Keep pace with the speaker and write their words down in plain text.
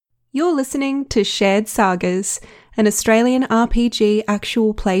You're listening to Shared Sagas, an Australian RPG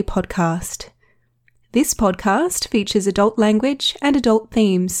actual play podcast. This podcast features adult language and adult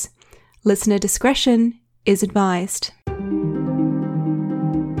themes. Listener discretion is advised.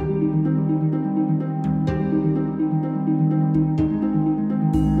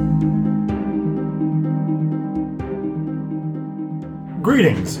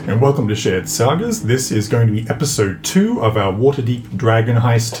 Greetings and welcome to Shared Sagas. This is going to be episode 2 of our Waterdeep Dragon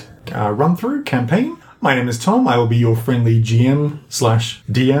Heist run-through campaign. My name is Tom. I will be your friendly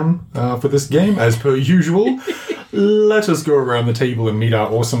GM/DM for this game, as per usual. Let us go around the table and meet our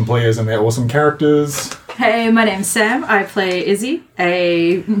awesome players and their awesome characters. Hey, my name's Sam. I play Izzy,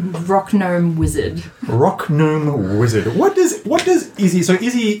 a rock gnome wizard. Rock gnome wizard. What does Izzy? So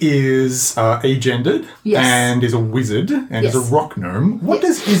Izzy is agendered and is a wizard and is a rock gnome. What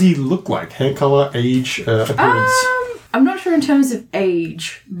does Izzy look like? Hair color, age, appearance. I'm not sure in terms of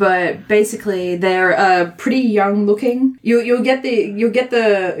age, but basically they're pretty young looking. You'll get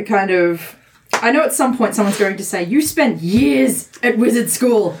the kind of. I know at some point someone's going to say, "You spent years at wizard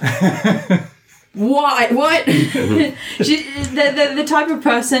school." What? the type of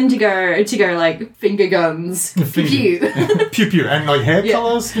person to go like finger guns, pew pew, and like hair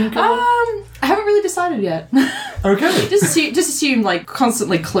colors. I haven't really decided yet. Okay. just assume like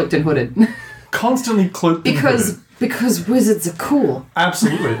constantly cloaked and hooded. Constantly cloaked and hooded. Because wizards are cool.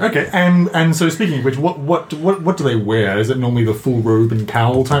 Absolutely. Okay. And so speaking of which, what do they wear? Is it normally the full robe and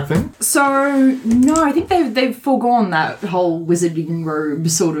cowl type thing? So no, I think they've foregone that whole wizarding robe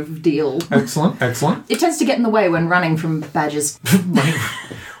sort of deal. Excellent. It tends to get in the way when running from badgers.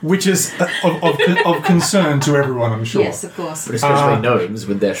 Which is of concern to everyone, I'm sure. Yes, of course. But especially gnomes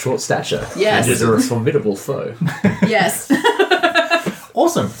with their short stature. Yes. Badgers are a formidable foe. Yes.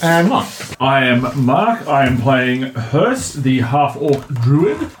 Awesome. And Mark. I am Mark. I am playing Heist, the half-orc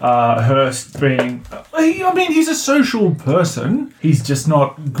druid. Heist being... he's a social person. He's just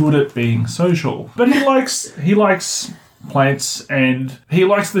not good at being social. But he likes plants and he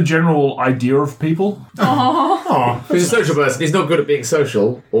likes the general idea of people. Oh. He's a social person. He's not good at being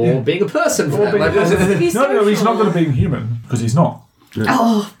social or being a person. No, he's not good at being human, because he's not.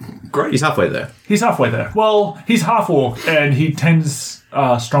 Oh, great. He's halfway there. Well, he's half orc, and he tends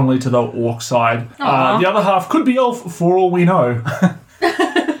strongly to the orc side. The other half could be elf, for all we know.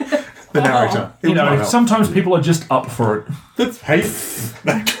 The narrator. Sometimes people are just up for it.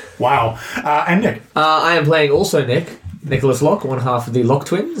 Wow. And Nick. I am playing also Nicholas Locke, one half of the Locke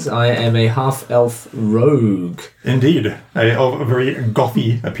twins. I am a half-elf rogue. Indeed. A very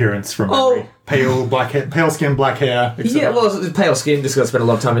gothy appearance from memory. Pale skin, black hair, etc. Yeah, well, pale skin, just got to spend a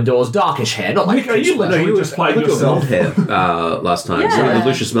lot of time indoors. Darkish hair, not like... Nick, are you literally just playing yourself? Hair last time. Yeah. So the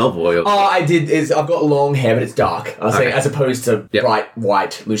Lucius Malfoy. I did. I've got long hair, but it's dark. I was saying, as opposed to bright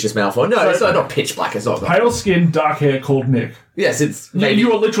white Lucius Malfoy. No, it's not pitch black. It's not. Pale skin, dark hair, called Nick. Yes, it's maybe...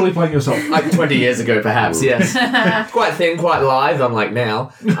 You are literally playing yourself. Like 20 years ago, perhaps, yes. Quite thin, quite lithe, unlike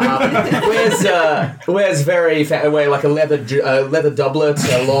now. Wears like a leather doublet,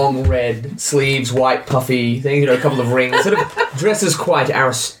 long red sleeves, white puffy thing, a couple of rings. Sort of dresses quite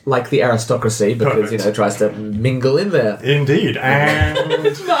like the aristocracy because, tries to mingle in there. Indeed. And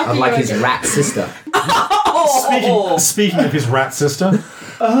unlike his rat sister. Speaking of his rat sister...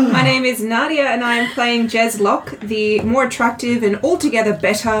 My name is Nadia and I am playing Jez Locke, the more attractive and altogether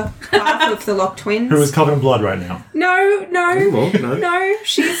better half of the Locke twins. Who is covered in blood right now. No.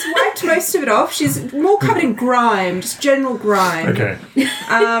 She's wiped most of it off. She's more covered in grime, just general grime. Okay.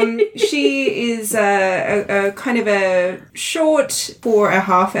 She is a kind of a short for a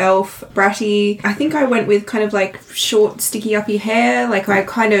half-elf, bratty. I think I went with kind of like short, sticky-uppy hair. Like I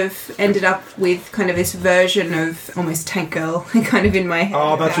kind of ended up with kind of this version of almost Tank Girl kind of in my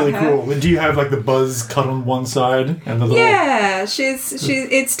head. Oh, that's really cool. Do you have like the buzz cut on one side and the little... Yeah, she's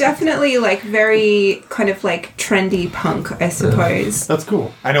it's definitely like very kind of like trendy punk, I suppose. That's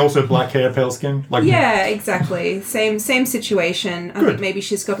cool. And also black hair, pale skin. Yeah, exactly. Same situation. I think maybe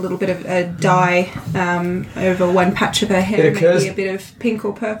she's got a little bit of a dye over one patch of her hair, maybe a bit of pink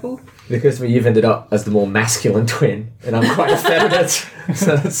or purple. It occurs to me you've ended up as the more masculine twin, and I'm quite effeminate,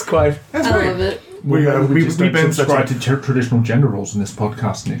 so that's quite... I love it. We just don't subscribe to traditional gender roles in this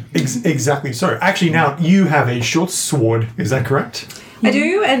podcast, Nick. Exactly. So, actually, now you have a short sword. Is that correct? I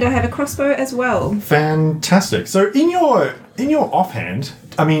do, and I have a crossbow as well. Fantastic. So, in your offhand,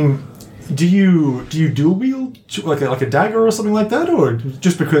 I mean, do you dual wield like a dagger or something like that, or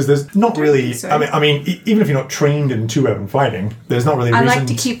just because there's not really? So. I mean, even if you're not trained in 2-weapon fighting, there's not really. I like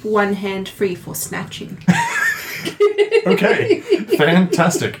to keep one hand free for snatching. Okay,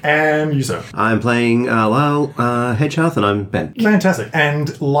 fantastic. And you, sir? I'm playing Lyle Hedgehearth, and I'm Ben. Fantastic.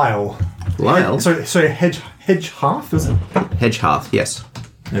 And Lyle. Lyle? So Hedgehearth, is it? Hedgehearth, yes.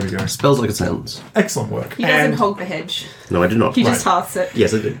 There we go. Spells like it sounds. Excellent work. He doesn't hog the hedge. No, I do not. He just hearths it.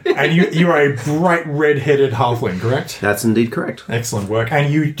 Yes, I do. And you are a bright red-headed halfling, correct? That's indeed correct. Excellent work. And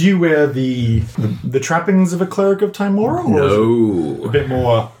do you wear the trappings of a cleric of Timora? Or is it a bit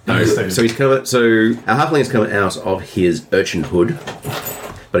more understated? So our halfling is coming out of his urchinhood,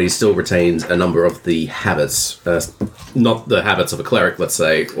 but he still retains a number of the habits, not the habits of a cleric, let's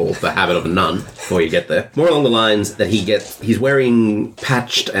say, or the habit of a nun, before you get there. More along the lines that he's wearing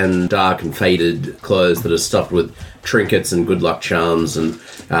patched and dark and faded clothes that are stuffed with trinkets and good luck charms and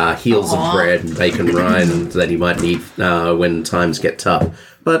heels of bread and bacon rind that he might need when times get tough.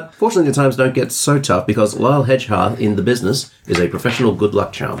 But fortunately, the times don't get so tough because Lyle Hedgehearth in the business is a professional good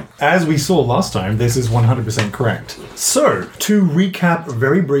luck charm. As we saw last time, this is 100% correct. So, to recap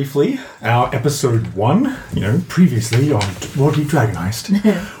very briefly, our episode 1, previously on Waterdeep Dragon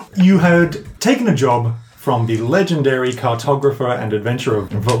Heist, you had taken a job from the legendary cartographer and adventurer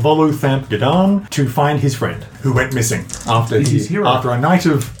Volothamp Gadan to find his friend, who went missing after a night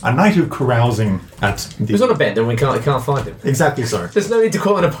of carousing at the... He was on a bend and we can't find him. Exactly so. There's no need to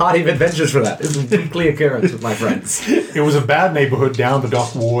call in a party of adventures for that. It's a weekly occurrence with my friends. It was a bad neighbourhood down the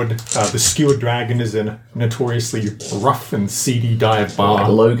dock ward. The Skewered Dragon is a notoriously rough and seedy dive bar. Like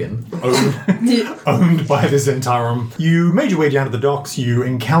Logan. Owned by the Zentarum. You made your way down to the docks. You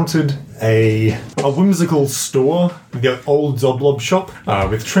encountered a whimsical store, the old Zoblob shop,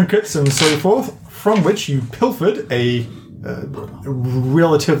 with trinkets and so forth, from which you pilfered a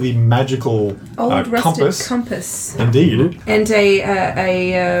relatively magical old rusted compass. Indeed. And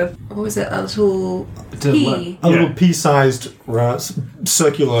a what was it? A little pea. A little pea-sized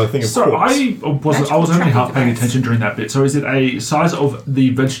circular thing of quartz. I was only half paying attention during that bit. So is it a size of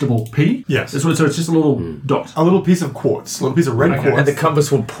the vegetable pea? Yes. So it's just a little dot. A little piece of quartz. A little piece of red quartz. And the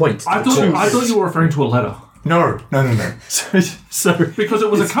compass will point. I thought you were referring to a letter. No. So because it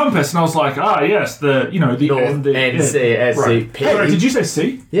was a compass, and I was like, yes, the North, NC, P. Sorry, did you say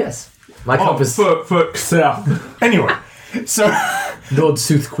C? Yes. My compass. For south. Anyway, so Nord,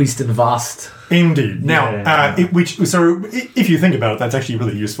 South, Queast, and Vast. Indeed. Now, if you think about it, that's actually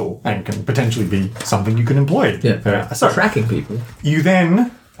really useful and can potentially be something you can employ. Yeah. So tracking people. You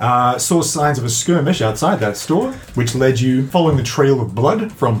then saw signs of a skirmish outside that store, which led you, following the trail of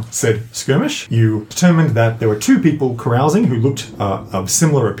blood from said skirmish, you determined that there were two people carousing who looked of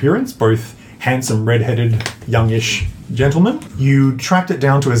similar appearance, both handsome, red-headed, youngish gentlemen. You tracked it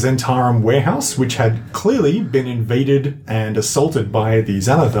down to a Zentarum warehouse, which had clearly been invaded and assaulted by the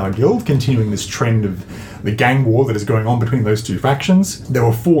Xanathar Guild, continuing this trend of the gang war that is going on between those two factions. There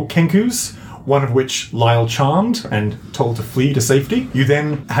were 4 Kenkus, one of which Lyle charmed and told to flee to safety. You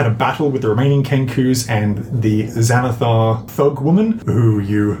then had a battle with the remaining Kenkus and the Xanathar thug woman, who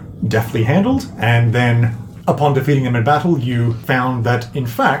you deftly handled. And then, upon defeating them in battle, you found that, in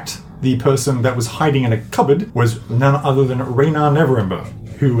fact, the person that was hiding in a cupboard was none other than Raynar Neverember,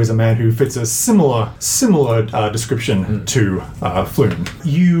 who is a man who fits a similar description to Floon.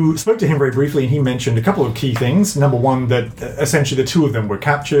 You spoke to him very briefly, and he mentioned a couple of key things. Number one, that essentially the two of them were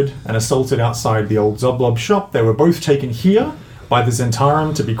captured and assaulted outside the old Zoblob shop. They were both taken here by the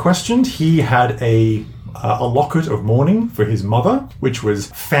Zentarum to be questioned. He had a locket of mourning for his mother, which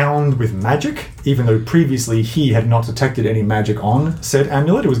was found with magic, even though previously he had not detected any magic on said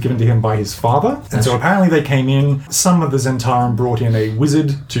amulet. It was given to him by his father. And so apparently they came in. Some of the Zentarum brought in a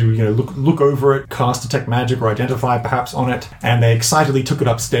wizard to look over it, cast detect magic or identify perhaps on it, and they excitedly took it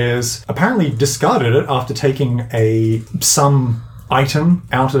upstairs, apparently discarded it after taking some item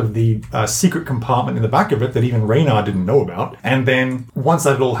out of the secret compartment in the back of it that even Raynar didn't know about. And then once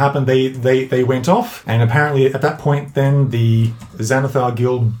that had all happened, they went off, and apparently at that point then the Xanathar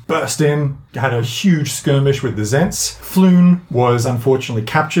Guild burst in, had a huge skirmish with the Zents. Floon was unfortunately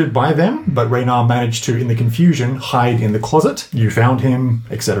captured by them, but Raynar managed to, in the confusion, hide in the closet. You found him,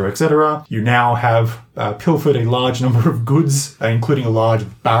 etc., etc. You now have pilfered a large number of goods, including a large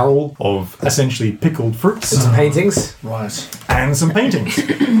barrel of essentially pickled fruits. And some paintings. Right. And some paintings.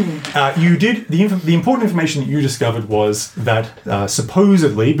 The important information that you discovered was that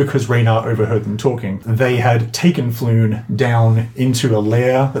supposedly, because Raynar overheard them talking, they had taken Floon down into a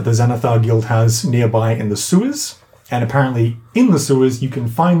lair that the Xanathar Guild has nearby in the sewers. And apparently in the sewers you can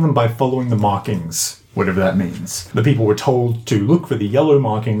find them by following the markings, whatever that means. The people were told to look for the yellow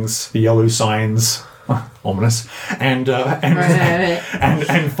markings, the yellow signs, ominous, and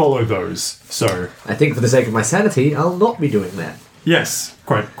follow those. So I think for the sake of my sanity, I'll not be doing that. Yes,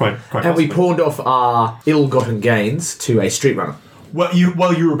 quite. And we possibly. pawned off our ill-gotten gains to a street runner. Well, you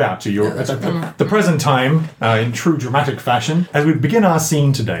were about to. You're at the present time, in true dramatic fashion. As we begin our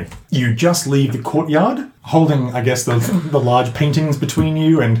scene today, you just leave the courtyard, holding, I guess, the large paintings between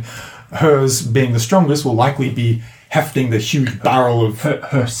you, and hers, being the strongest, will likely be hefting the huge barrel of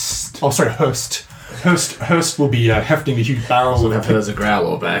Hearst. Oh, sorry, Hurst. Hurst will be hefting the huge barrel of. Have her as a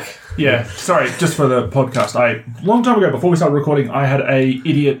growler back. Yeah, sorry, just for the podcast. Long time ago, before we started recording, I had a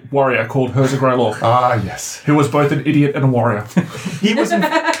idiot warrior called Herza Greylor, Ah, yes. who was both an idiot and a warrior. He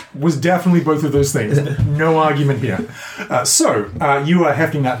was definitely both of those things. No argument here. So you are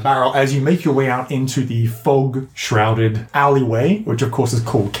hefting that barrel as you make your way out into the fog-shrouded alleyway, which of course is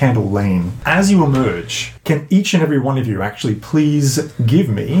called Candle Lane. As you emerge, can each and every one of you actually please give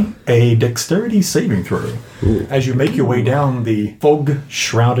me a dexterity saving throw as you make your way down the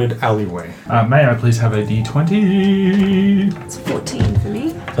fog-shrouded alleyway? May I please have a D20? It's 14 for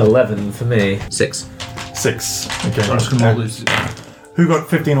me. 11 for me. 6. 6. Okay. I'm just going to roll these. Who got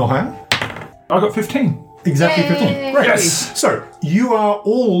 15 or higher? I got 15. Exactly 15. Great. Yes. So, you are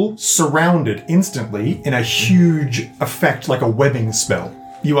all surrounded instantly in a huge effect like a webbing spell.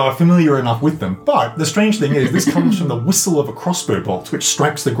 You are familiar enough with them, but the strange thing is this comes from the whistle of a crossbow bolt, which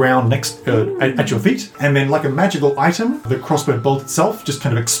strikes the ground next at your feet, and then like a magical item, the crossbow bolt itself just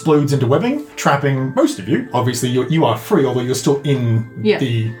kind of explodes into webbing, trapping most of you. Obviously, you are free, although you're still in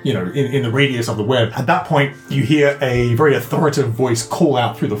the in the radius of the web. At that point, you hear a very authoritative voice call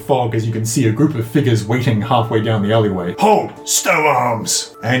out through the fog as you can see a group of figures waiting halfway down the alleyway. Hold, stow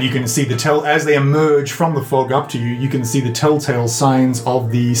arms, and you can see as they emerge from the fog up to you. You can see the telltale signs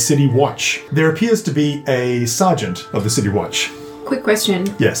of the City Watch. There appears to be a sergeant of the City Watch. Quick question.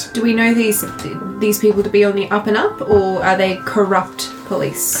 Yes. Do we know these people to be on the up and up, or are they corrupt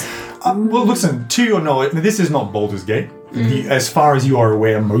police? Well, listen, to your knowledge, this is not Baldur's Gate. As far as you are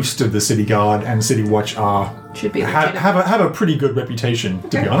aware, most of the City Guard and City Watch Should be have a pretty good reputation,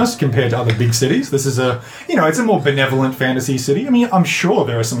 to be honest, compared to other big cities. This is it's a more benevolent fantasy city. I mean, I'm sure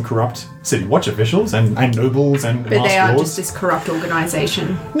there are some corrupt City Watch officials and nobles and But they are lords. just this corrupt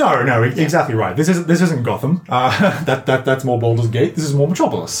organisation. No, exactly right. This isn't Gotham. That's more Baldur's Gate. This is more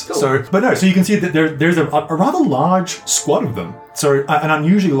Metropolis. Cool. So you can see that there's a rather large squad of them. So an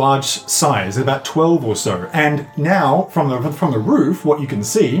unusually large size, about 12 or so. And now from the roof, what you can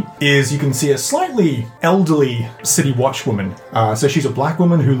see is a slightly elderly City Watch woman. So she's a black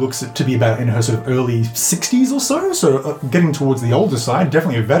woman who looks to be about in her sort of early 60s or so. So getting towards the older side,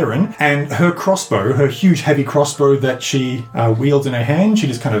 definitely a veteran. And her crossbow, her huge heavy crossbow that she wields in her hand, she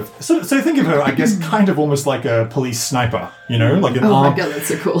just kind of so think of her, I guess, kind of almost like a police sniper. Like an Oh armed, my god, that's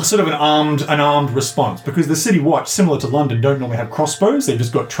so cool. sort of an armed response, because the City Watch, similar to London, don't normally have crossbows. They've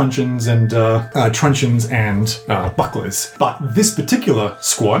just got truncheons and bucklers. But this particular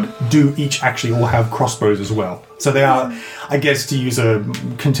squad do each actually all have crossbows as well. So they are, I guess, to use a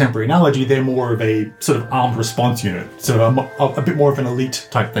contemporary analogy, they're more of a sort of armed response unit. So a bit more of an elite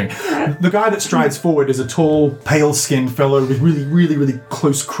type thing. The guy that strides forward is a tall, pale-skinned fellow with really, really, really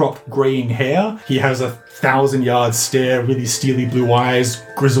close-cropped greying hair. He has a 1,000-yard stare, really steely blue eyes,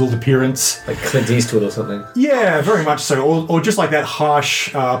 grizzled appearance. Like Clint Eastwood or something. Yeah, very much so. Or just like that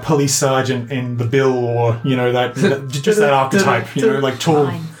harsh police sergeant in The Bill, or, just that archetype, like tall.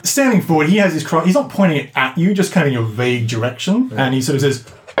 Fine. Standing forward, he has his cross. He's not pointing it at you, just kind of in your vague direction. And he sort of says,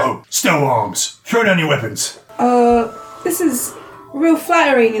 "Oh, stow arms. Throw down your weapons." This is real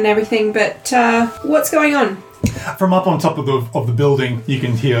flattering and everything, but what's going on? From up on top of the building, you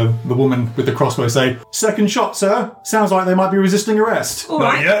can hear the woman with the crossbow say, "Second shot, sir. Sounds like they might be resisting arrest." All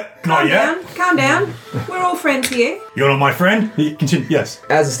Not right. yet. Not yet. Calm down. We're all friends here. You're not my friend. He continued. Yes.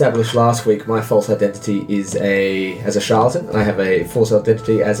 As established last week, my false identity is as a charlatan, and I have a false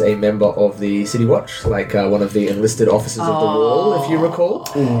identity as a member of the City Watch, like one of the enlisted officers of the Wall, if you recall.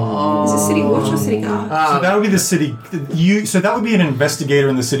 Is it City Watch or City Guard? So that would be the city. So that would be an investigator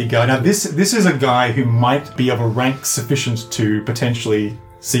in the City Guard. Now this is a guy who might be of a rank sufficient to potentially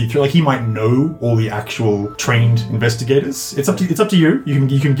see through. Like, he might know all the actual trained investigators. It's up to you.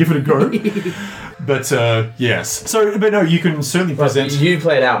 You can give it a go. But yes. So, but no, you can certainly present. You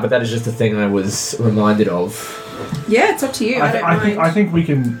play it out, but that is just the thing I was reminded of. Yeah, it's up to you. I don't mind. I think we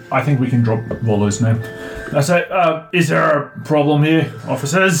can drop Wallows now. I say, is there a problem here,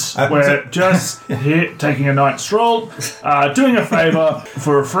 officers? We're just here taking a night stroll, doing a favour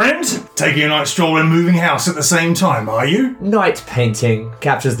for a friend. Taking a night stroll and moving house at the same time, are you? Night painting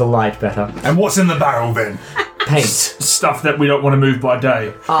captures the light better. And what's in the barrel then? Paint. Stuff that we don't want to move by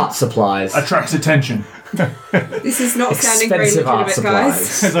day. Art supplies. Attracts attention. This is not sounding very Expensive art legitimate, guys.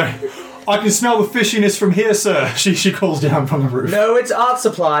 supplies. It's like, I can smell the fishiness from here, sir. She calls down from the roof. No, it's art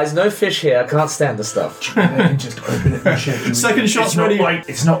supplies. No fish here. I can't stand the stuff. Just open it and check. Second shot's It's not ready.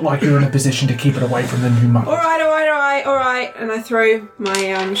 it's not like you're in a position to keep it away from the new monk. All right. And I throw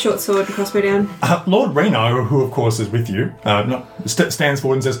my short sword and crossbow down. Lord Reno, who of course is with you, stands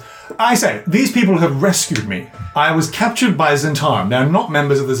forward and says, I say, these people have rescued me. I was captured by Zentarum. They're not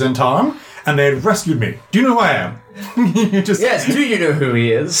members of the Zentarum, and they had rescued me. Do you know who I am? Yes, do you know who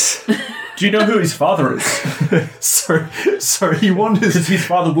he is? Do you know who his father is? So he wonders... Because his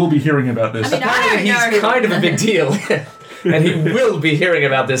father will be hearing about this. I don't know. He's kind of a big deal. And he will be hearing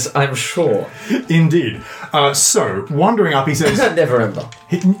about this, I'm sure. Indeed. So, wandering up, he says... Never remember.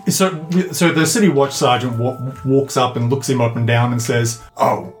 So the city watch sergeant walks up and looks him up and down and says,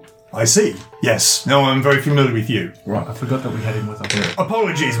 Oh, I see. Yes, now I'm very familiar with you. Right, I forgot that we had him with us.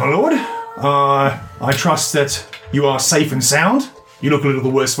 Apologies, my lord. I trust that you are safe and sound. You look a little the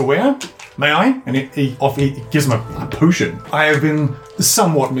worse for wear. May I? And he gives him a potion. I have been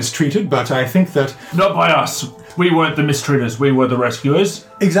somewhat mistreated, but I think that... Not by us. We weren't the mistreaters. We were the rescuers.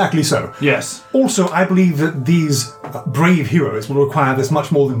 Exactly so. Yes. Also, I believe that these brave heroes will require this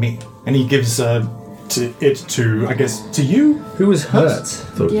much more than me. And he gives to you? Who was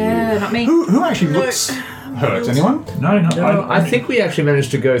hurt? Yeah, not me. Who actually looks hurt? Anyone? No. I think we actually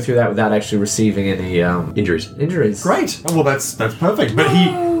managed to go through that without actually receiving any injuries. Great. Well, that's perfect. But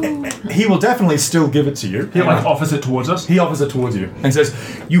he will definitely still give it to you. He offers it towards us. He offers it towards you and says,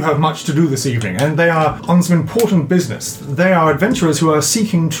 You have much to do this evening, and they are on some important business. They are adventurers who are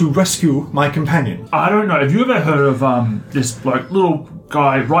seeking to rescue my companion. I don't know. Have you ever heard of this little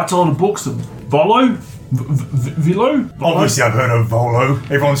guy writes a lot of books? Volo? Vilo? Obviously, I've heard of Volo.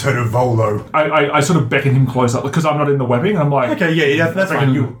 Everyone's heard of Volo. I sort of beckon him closer because I'm not in the webbing. I'm like, okay, yeah, that's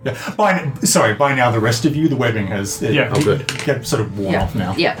fine. By now the rest of you, the webbing has good. Get sort of worn off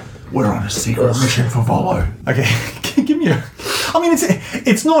now. Yeah. We're on a secret mission for Volo. Okay, give me a. I mean,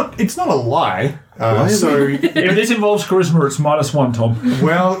 it's not a lie. So if this involves charisma, it's -1, Tom.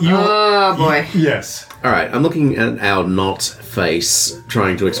 Well, you. Oh boy. Yes. All right, I'm looking at our not face,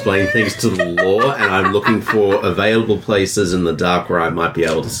 trying to explain things to the law, and I'm looking for available places in the dark where I might be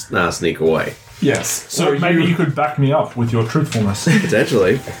able to sneak away. Yes. So maybe you could back me up with your truthfulness.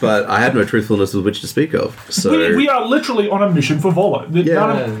 Potentially, but I have no truthfulness with which to speak of. So we are literally on a mission for Volo.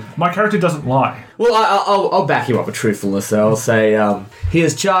 My character doesn't lie. Well, I'll back you up with truthfulness, though. I'll say he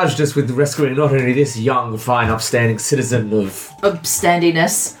has charged us with rescuing not only this young, fine, upstanding citizen of...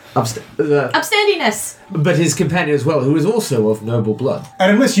 Upstandiness. Upstandiness. But his companion as well, who is also of noble blood.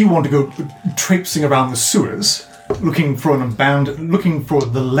 And unless you want to go traipsing around the sewers, looking for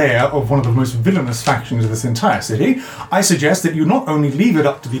the lair of one of the most villainous factions of this entire city, I suggest that you not only leave it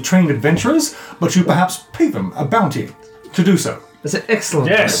up to the trained adventurers, but you perhaps pay them a bounty to do so. That's an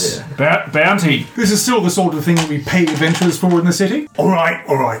excellent idea. Bounty. This is still the sort of thing that we pay adventurers for in the city. All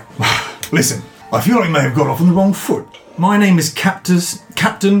right. Listen, I feel like I may have got off on the wrong foot. My name is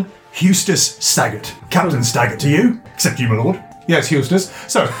Captain Eustace Staggart. Captain Staggart to you? Except you, my lord. Yes, Eustace.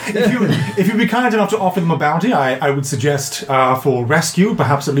 So, if you'd be kind enough to offer them a bounty, I would suggest for rescue,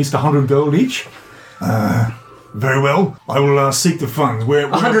 perhaps at least 100 gold each. Very well. I will seek the funds.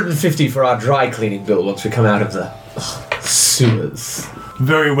 150 for our dry cleaning bill once we come out of the sewers.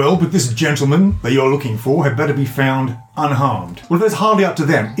 Very well, but this gentleman that you're looking for had better be found unharmed. Well, that's hardly up to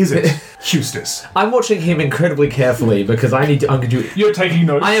them, is it, Eustace? I'm watching him incredibly carefully because I'm going to do... You're taking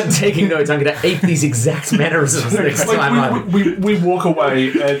notes. I am taking notes. I'm going to ape these exact mannerisms next time. We walk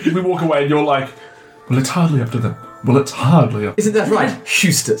away and you're like, well, it's hardly up to them. Isn't that right,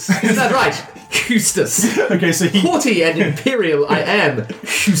 Eustace? Isn't that right, Eustace? Okay, so haughty and imperial I am,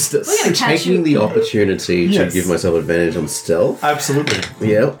 Eustace. We're going to catch taking you. the opportunity to give myself advantage on stealth. Absolutely.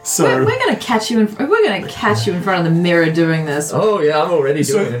 Yeah. So We're going to catch you. We're going to catch you in front of the mirror doing this. Oh yeah, I'm already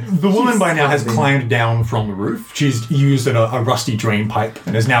doing it. the woman by now has climbed down from the roof. She's used a rusty drain pipe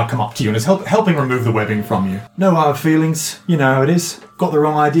and has now come up to you and is helping remove the webbing from you. No hard feelings. You know how it is. Got the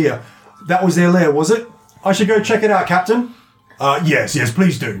wrong idea. That was their lair, was it? I should go check it out, Captain. Yes,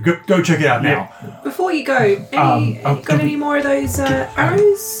 please do. Go check it out now. Before you go, got any more of those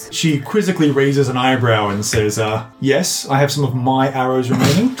arrows? She quizzically raises an eyebrow and says, yes, I have some of my arrows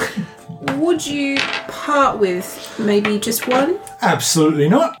remaining. Would you part with maybe just one? Absolutely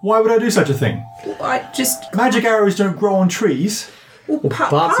not. Why would I do such a thing? Magic arrows don't grow on trees. Well,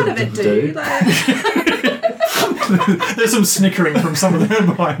 part of it do. There's some snickering from some of them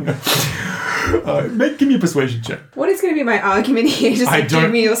behind them. Give me a persuasion check. What is going to be my argument here? Just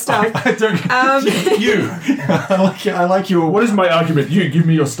give me your stuff. I don't. You. I like your. What is my argument? You give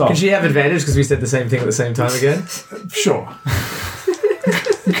me your stuff. Did she have advantage because we said the same thing at the same time again? Sure.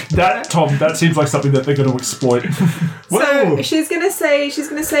 That seems like something that they're going to exploit. So she's gonna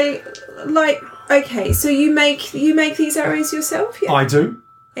say, like, okay, so you make these arrows yourself? Yeah. I do.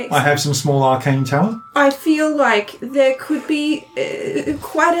 Excellent. I have some small arcane talent. I feel like there could be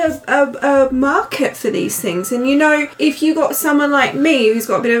quite a market for these things. And, if you got someone like me who's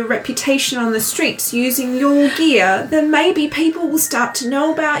got a bit of a reputation on the streets using your gear, then maybe people will start to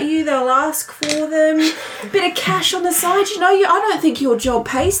know about you. They'll ask for them. A bit of cash on the side. I don't think your job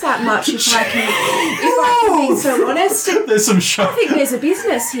pays that much if I can be so honest. There's some I think there's a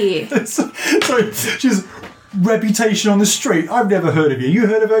business here. So she's... Reputation on the street. I've never heard of you. You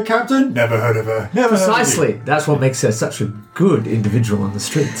heard of her, Captain? Never heard of her. Never Precisely. heard of you. That's what makes her such a good individual on the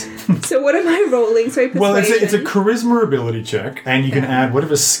street. So what am I rolling? So persuasion. Well, it's a charisma ability check, and you can add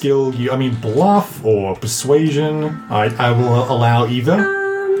whatever skill bluff or persuasion. I will allow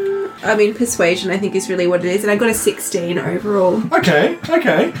either. Persuasion I think is really what it is, and I got a 16 overall.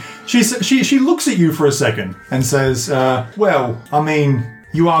 Okay. She looks at you for a second and says, you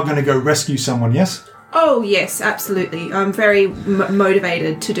are going to go rescue someone, yes? Oh, yes, absolutely. I'm very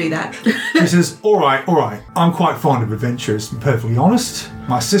motivated to do that. She says, all right. I'm quite fond of adventures, to be perfectly honest.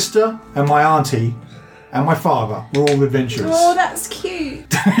 My sister and my auntie and my father were all adventurers. Oh, that's cute.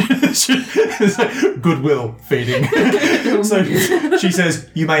 Goodwill feeding. So she says,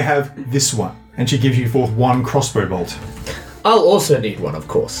 you may have this one. And she gives you forth one crossbow bolt. I'll also need one, of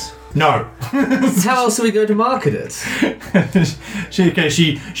course. No. How else are we going to market it?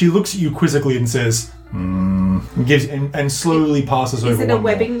 She looks at you quizzically and says, gives and slowly passes over. Is it one a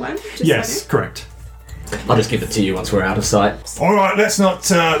webbing more. one? Yes, correct. I'll just give it to you once we're out of sight. All right, let's not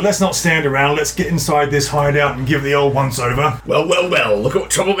stand around. Let's get inside this hideout and give the old once over. Well. Look at what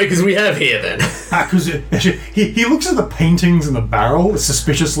troublemakers we have here, then. Because he looks at the paintings in the barrel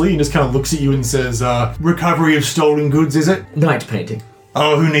suspiciously and just kind of looks at you and says, "Recovery of stolen goods, is it?" Night painting.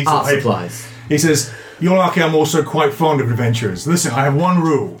 Oh, who needs Art the paper? supplies. He says, "You're lucky I'm also quite fond of adventurers. Listen, I have one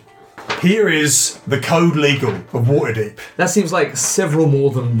rule. Here is the code legal of Waterdeep." That seems like several more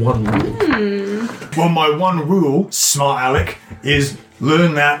than one rule. Well, my one rule, smart Alec, is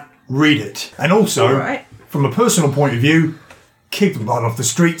learn that, read it. And also, Right. from a personal point of view, keep the blood off the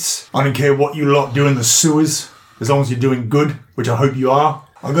streets. I don't care what you lot do in the sewers, as long as you're doing good, which I hope you are.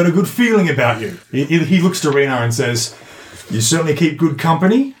 I've got a good feeling about you. He looks to Rena and says, "You certainly keep good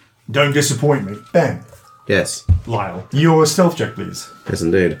company. Don't disappoint me." Ben. Yes. Lyle. Your stealth check, please. Yes,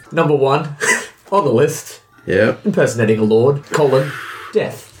 indeed. Number 1 on the list: Yeah. impersonating a lord: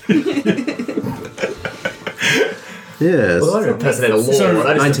 death. Yes. Well, I don't impersonate a lord. So,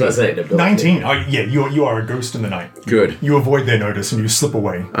 I just 19. impersonate a building. 19. Oh, yeah, you are a ghost in the night. Good. You avoid their notice and you slip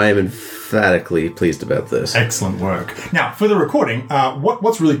away. I am emphatically pleased about this. Excellent work. Now, for the recording,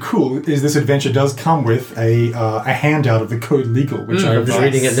 what's really cool is this adventure does come with a handout of the code legal, which I'm just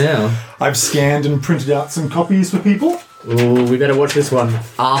reading it now. I've scanned and printed out some copies for people. Ooh, we better watch this one.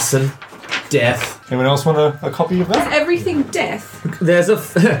 Arson, death. Anyone else want a copy of that? Everything death. There's a.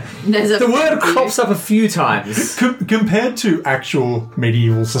 There's a The word crops up a few times. Compared to actual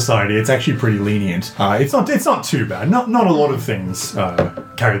medieval society, it's actually pretty lenient. It's not too bad. Not a lot of things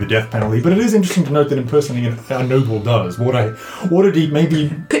carry the death penalty, but it is interesting to note that impersonating a noble does. Waterdeep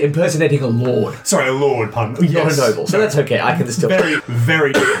maybe Impersonating a lord. sorry, a lord. Pardon. Oh, Not yes. a noble. So that's okay. I can still.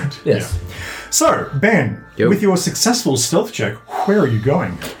 Very different. Yes. Yeah. So, Ben, Yo. with your successful stealth check, where are you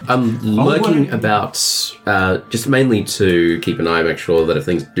going? I'm lurking about, just mainly to keep an eye, make sure that if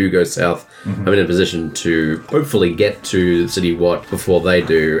things do go south, I'm in a position to hopefully get to the City Watt before they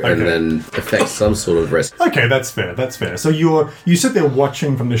do, and Okay. then effect some sort of rescue. Okay, that's fair. So you sit there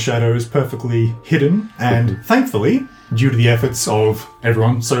watching from the shadows, perfectly hidden, and thankfully, due to the efforts of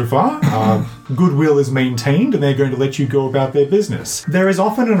everyone so far, goodwill is maintained, and they're going to let you go about their business. There is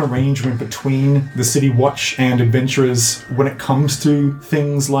often an arrangement between the City Watch and adventurers when it comes to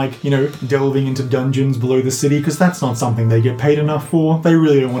things like, delving into dungeons below the city, because that's not something they get paid enough for. They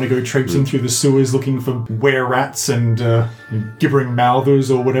really don't want to go traipsing through the sewers looking for were-rats and gibbering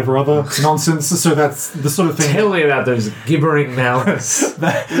mouthers or whatever other nonsense. So that's the sort of thing. Tell me about those gibbering mouths.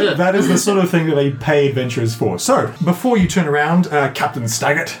 That is the sort of thing that they pay adventurers for. So, before you turn around, Captain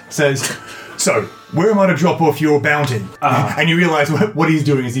Staggart says, "So, where am I to drop off your bounty?" And you realise what he's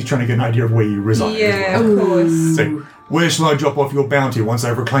doing is he's trying to get an idea of where you reside. Yeah, as well. of course. So, where shall I drop off your bounty once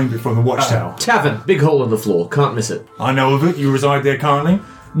I've reclaimed it from the watchtower? Tavern. Big hole in the floor. Can't miss it. I know of it. You reside there currently.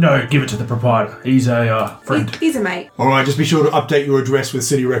 No, give it to the proprietor. He's a friend. He's a mate. All right, just be sure to update your address with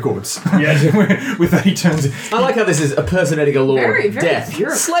city records. Yeah. With that, he turns. I like how this is a personating a law. Very, very Death,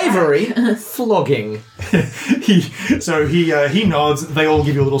 bureaucratic. slavery, flogging. He nods. They all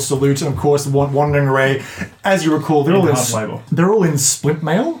give you a little salute, and of course, the wandering array. As you recall, they're all in splint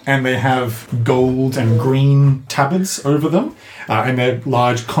mail, and they have gold and green tabards over them, and they're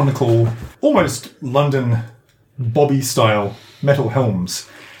large, conical, almost London Bobby style metal helms.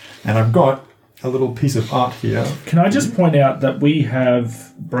 And I've got a little piece of art here. Can I just point out that we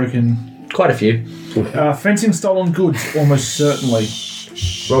have broken Quite a few. fencing stolen goods, almost certainly.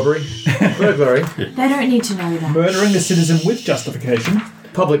 Robbery, burglary, They don't need to know that. Murdering a citizen with justification.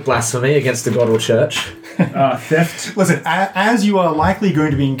 public blasphemy against the god or church. Theft. Listen, as you are likely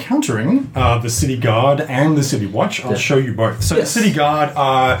going to be encountering the City Guard and the City Watch, I'll show you both. So Yes. the City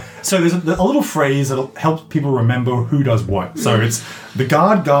Guard, so there's a little phrase that'll help people remember who does what. So it's the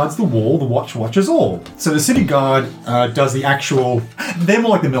guard guards the wall, the watch watches all. So the City Guard does the actual. They're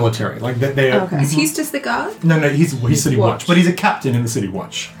more like the military, like they're. Okay. Is Eustace the guard? No, he's City Watch, Watch. but he's a captain in the City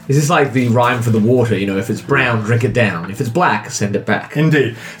Watch. Is this like the rhyme for the water? You know, if it's brown, drink it down. If it's black, send it back.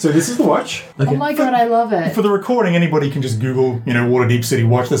 Indeed. So this is the watch. Oh my god, I love it. For the recording, anybody can just Google, Waterdeep City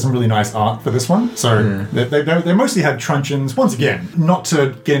Watch. There's some really nice art for this one. So they mostly had truncheons. Once again, not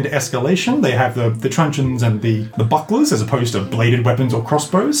to get into escalation, they have the truncheons and the bucklers as opposed to bladed weapons or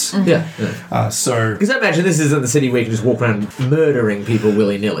crossbows. Yeah. So Because I imagine this isn't the city where you can just walk around murdering people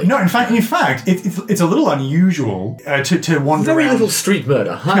willy-nilly. no, in fact, it's a little unusual to wander Very around. little street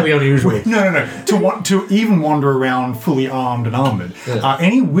murder. Highly unusual. No. To even wander around fully armed and armored.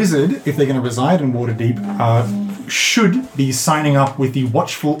 Any wizard, if they're going to reside in Waterdeep, should be signing up with the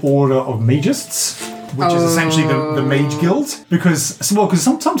Watchful Order of Magists, which is essentially the Mage Guild. Because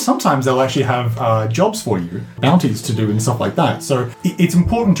sometimes they'll actually have jobs for you, bounties to do and stuff like that. So it's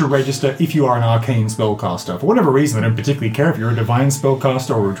important to register if you are an arcane spellcaster. For whatever reason, they don't particularly care if you're a divine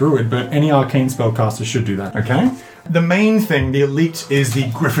spellcaster or a druid, but any arcane spellcaster should do that, okay? The main thing, the elite, is the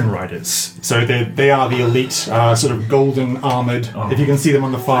Griffin Riders. So they are the elite, sort of golden armoured. If you can see them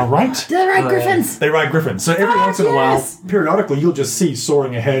on the far right, Do they ride griffins? they ride griffins. So every once in a while, yes. periodically, you'll just see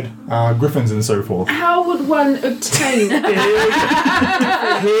soaring ahead griffins and so forth. How would one obtain Here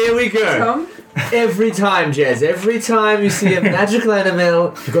we go. Tom? Every time, Jez, every time you see a magical animal,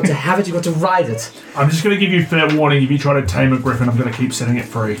 you've got to have it, you've got to ride it. I'm just going to give you fair warning. If you try to tame a griffin, I'm going to keep setting it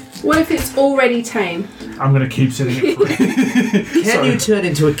free. What if it's already tame? I'm going to keep setting it free. Can you turn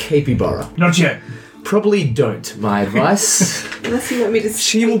into a capybara? Not yet. Probably don't, my advice. Unless you want me to.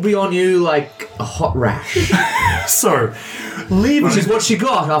 She will be on you like a hot rash. So, leave Which is what she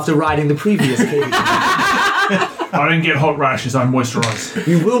got after riding the previous capybara. I don't get hot rashes. I moisturise.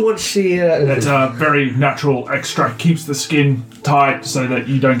 You will want sheer... It's a very natural extract. Keeps the skin tight so that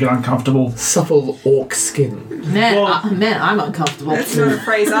you don't get uncomfortable. supple orc skin. Man, I'm uncomfortable. That's not a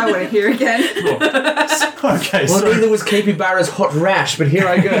phrase I want to hear again. Okay, Well, so neither was capybara's hot rash, but here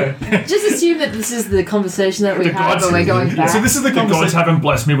I go. Just assume that this is the conversation that we The have gods- when we're going back. so this is the The gods conversation. haven't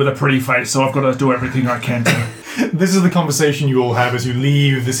blessed me with a pretty face, so I've got to do everything I can to... This is the conversation you all have as you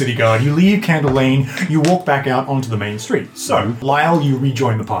leave the City Guard. You leave Candle Lane. You walk back out onto the main street. So, Lyle, you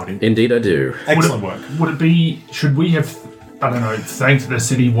rejoin the party. Indeed, I do. Excellent work. Would it be... Should we have, I don't know, thanked the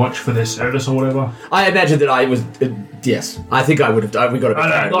City Watch for their service or whatever? I imagine that I was... yes, I think I would have... we got a bit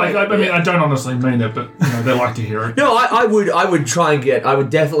carried away. I mean, I don't honestly mean it, but they like to hear it. No, I would try and get... I would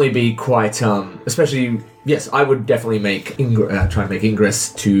definitely be quite... especially... Yes, I would definitely try and make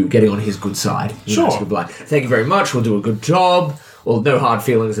Ingress to getting on his good side. Sure. Sort of like, thank you very much, we'll do a good job. Well, no hard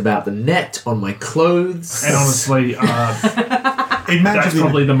feelings about the net on my clothes. And honestly, It that's magically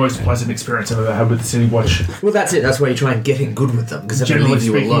probably the most pleasant experience I've ever had with the City Watch. Well, that's it. That's why you try and get in good with them, because they Generally leave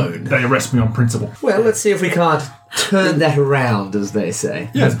you speaking, alone. they arrest me on principle. Well, let's see if we can't turn that around, as they say.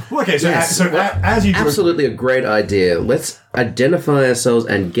 Yes. Well, okay, so, Yes. as you do Absolutely a great idea. Let's identify ourselves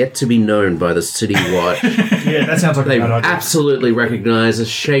and get to be known by the City Watch. Yeah, that sounds like They a bad idea. absolutely recognise us,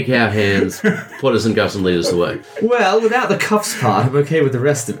 shake our hands, put us in cuffs and lead us away. Well, without the cuffs part, I'm okay with the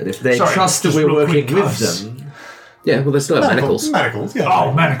rest of it. If they Sorry, trust that just we're real working quick with cuffs. them... Yeah, well, they still have manacles. Manacles, yeah.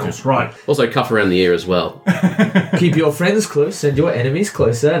 Oh, manacles, right. Also, cuff around the ear as well. Keep your friends close and your enemies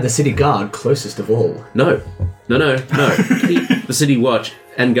closer, and the city guard closest of all. No. Keep the City Watch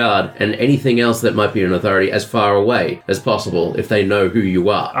and guard and anything else that might be an authority as far away as possible if they know who you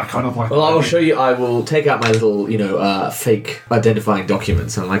are. I kind of like. Well, I will show you. I will take out my little, fake identifying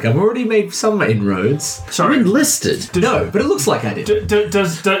documents. And I've already made some inroads. Sorry. You're enlisted. No, but it looks like I did. Do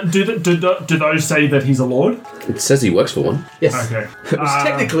those say that he's a lord? It says he works for one. Yes. Okay. Which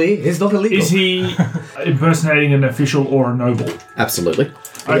technically is not illegal. Is he impersonating an official or a noble? Absolutely.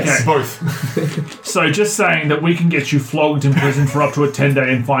 Okay. Yes, both. So just saying that we can get you flogged in prison for up to a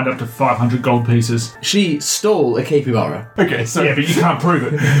 10-day and fined up to 500 gold pieces. She stole a capybara. Okay, so Yeah, but you can't prove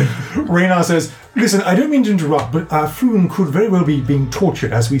it. Raynar says, listen, I don't mean to interrupt, but Floon could very well be being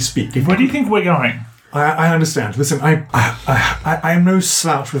tortured as we speak. Where do you think we're going? I understand. Listen, I am no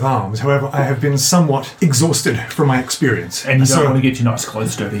slouch with arms. However, I have been somewhat exhausted from my experience. And you don't want to get your nice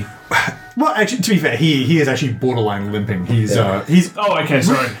clothes dirty. Well, actually, to be fair, he is actually borderline limping. He's Oh, okay,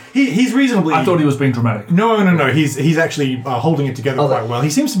 sorry. he's reasonably. I thought he was being dramatic. No. He's actually holding it together quite well. He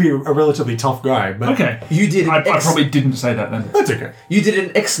seems to be a relatively tough guy. But Okay. You did. I probably didn't say that then. that's okay. You did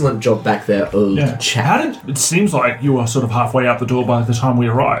an excellent job back there, old chap. It seems like you were sort of halfway out the door by the time we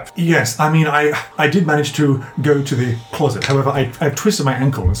arrived. Yes, I mean, I did manage to go to the closet. However, I've twisted my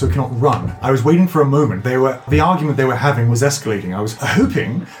ankle, and so I cannot run. I was waiting for a moment. The argument they were having was escalating. I was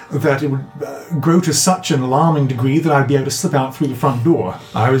hoping that it would grow to such an alarming degree that I'd be able to slip out through the front door.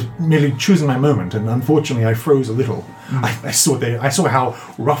 I was merely choosing my moment, and unfortunately, I froze a little. I saw how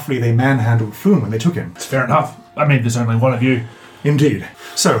roughly they manhandled Foon when they took him. It's fair enough. I mean, there's only one of you. Indeed.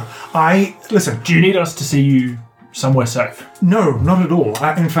 So, listen. Do you need us to see you somewhere safe? No, not at all.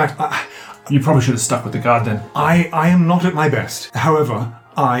 In fact, You probably should have stuck with the guard then. I am not at my best. However,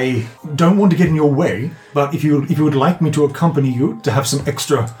 I don't want to get in your way, but if you would like me to accompany you to have some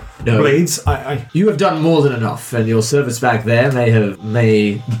extra blades, You have done more than enough, and your service back there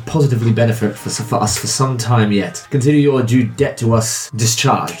may positively benefit for us for some time yet. Consider your due debt to us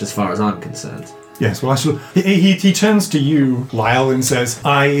discharged, as far as I'm concerned. Yes, well, I shall. He turns to you, Lyle, and says,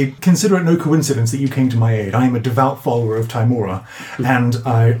 I consider it no coincidence that you came to my aid. I am a devout follower of Timora, and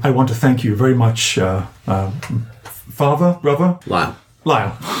I want to thank you very much, father, brother? Lyle.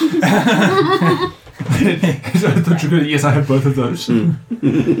 Lyle. Yes, I have both of those.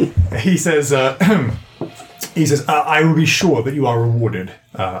 He says, I will be sure that you are rewarded.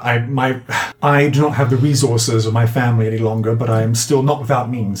 I do not have the resources of my family any longer, but I am still not without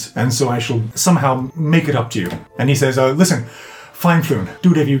means, and so I shall somehow make it up to you. And he says, listen, fine, Floon, do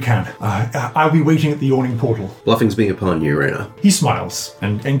whatever you can. I'll be waiting at the yawning portal. Bluffing's being upon you, Raynar. He smiles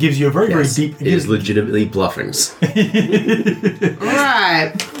and gives you a very, very deep... It is legitimately bluffing's.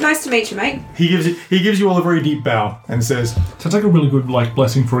 Right. Nice to meet you, mate. He gives you all a very deep bow and says, Sounds like a really good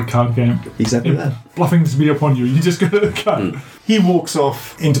blessing for a card game. Exactly that. Bluffing to be upon you. You just go to the card. He walks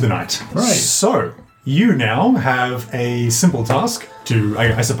off into the night. Right. So, you now have a simple task to,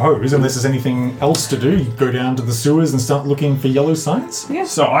 I suppose, unless there's anything else to do, you go down to the sewers and start looking for yellow signs. Yeah.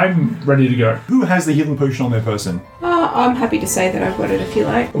 So I'm ready to go. Who has the healing potion on their person? I'm happy to say that I've got it if you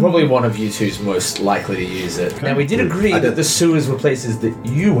like. Probably one of you two's most likely to use it. Now, we did agree that the sewers were places that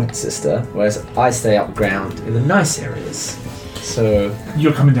you went, sister, whereas I stay up ground in the nice areas. So...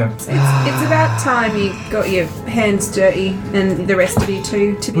 You're coming down. It's about time you got your hands dirty, and the rest of you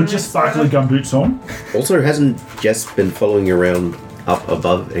too, to be Put honest. just sparkly gumboots on. Also, hasn't Jess been following you around up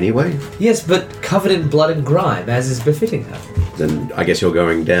above anyway? Yes, but covered in blood and grime, as is befitting her. Then I guess you're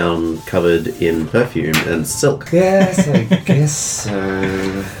going down covered in perfume and silk. Yes, I guess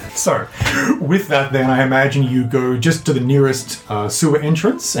so. So, with that then, I imagine you go just to the nearest sewer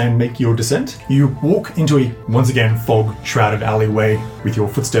entrance and make your descent. You walk into a, once again, fog-shrouded alleyway with your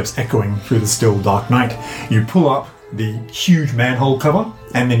footsteps echoing through the still dark night. You pull up the huge manhole cover,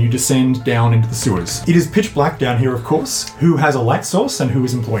 and then you descend down into the sewers. It is pitch black down here, of course. Who has a light source and who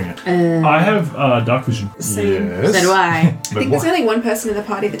is employing it? I have dark vision. Same. Yes. So do I. I think there's only one person in the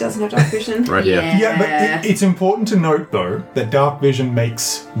party that doesn't have dark vision. Right here. Yeah, but it's important to note, though, that dark vision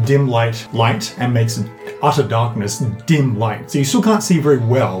makes dim light light and makes utter darkness dim light. So you still can't see very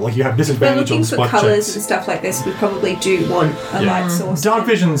well. Like, you have If we're disadvantage looking on for spot colours checks. and stuff like this, we probably do want a light source. Dark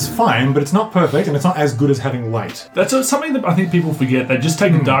vision's fine, but it's not perfect, and it's not as good as having light. That's something that I think people forget. They just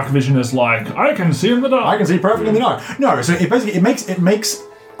take dark vision as like, I can see in the dark. I can see perfectly in the dark. No, so it makes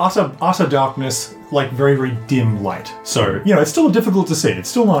utter darkness like very, very dim light. So, it's still difficult to see. It's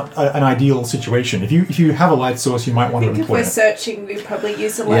still not an ideal situation. If you have a light source, you might want I to think if employ we're it. searching, we probably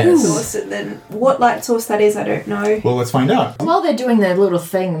use a light Yes. source, and then what light source that is, I don't know. Well, let's find out. While they're doing their little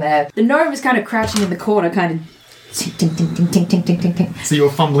thing there, the gnome is kind of crouching in the corner, kind of tink, tink, tink, tink, tink, tink, tink, tink. So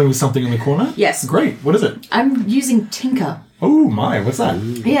you're fumbling with something in the corner? Yes. Great. What is it? I'm using Tinker. Oh my, what's that?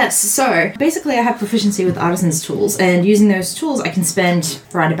 Yes, so basically I have proficiency with artisan's tools, and using those tools I can spend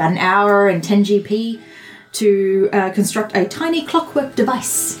around about an hour and 10 GP to construct a tiny clockwork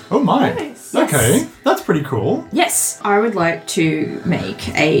device. Oh my. Nice. Okay, Yes. that's pretty cool. Yes, I would like to make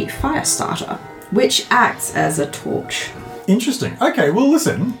a fire starter, which acts as a torch. Interesting. Okay, well,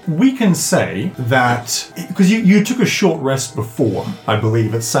 listen, we can say that because you took a short rest before, I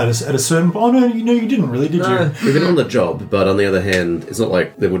believe, at a certain. Oh no, you didn't really, did you? We've been on the job, but on the other hand, it's not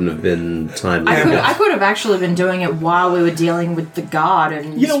like there wouldn't have been time. I could have actually been doing it while we were dealing with the guard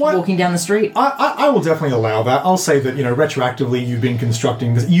and You know what? walking down the street. I will definitely allow that. I'll say that, retroactively you've been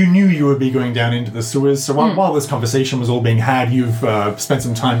constructing this. You knew you would be going down into the sewers, so while this conversation was all being had, you've spent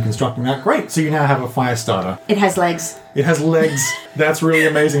some time constructing that. Great, so you now have a fire starter. It has legs. It has legs. That's really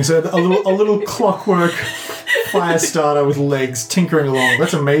amazing. So a little clockwork fire starter with legs tinkering along.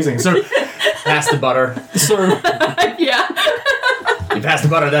 That's amazing. So Pass the butter. Yeah. You pass the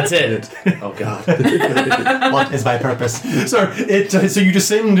butter, that's it. Oh, God. what is my purpose? So you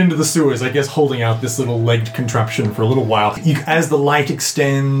descend into the sewers, I guess, holding out this little legged contraption for a little while. As the light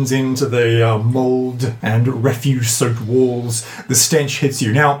extends into the mold and refuse-soaked walls, the stench hits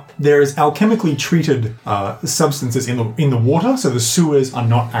you. Now, there is alchemically treated substances in the water, so the sewers are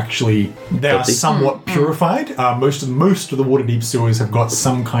not actually. They are somewhat purified. Most of the Waterdeep sewers have got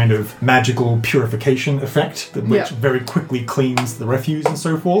some kind of magical purification effect, which very quickly cleans the refuse and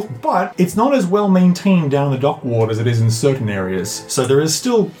so forth, but it's not as well maintained down the dock ward as it is in certain areas. So there is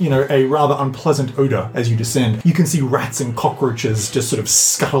still, a rather unpleasant odor as you descend. You can see rats and cockroaches just sort of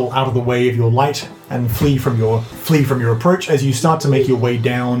scuttle out of the way of your light and flee from your approach as you start to make your way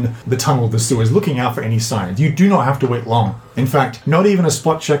down the tunnel of the sewers, looking out for any signs. You do not have to wait long. In fact, not even a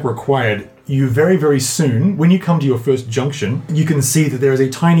spot check required. You very, very soon, when you come to your first junction, you can see that there is a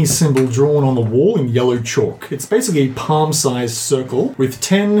tiny symbol drawn on the wall in yellow chalk. It's basically a palm-sized circle with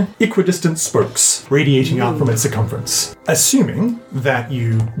 10 equidistant spokes radiating out from its circumference. Assuming that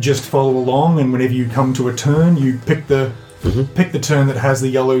you just follow along, and whenever you come to a turn, you pick the turn that has the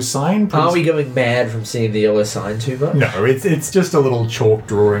yellow sign. Are we going mad from seeing the yellow sign too much? No, it's just a little chalk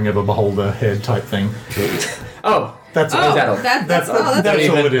drawing of a beholder head type thing. Oh, That's all. That's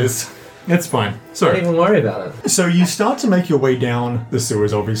all it is. It's fine. So, don't even worry about it. So you start to make your way down the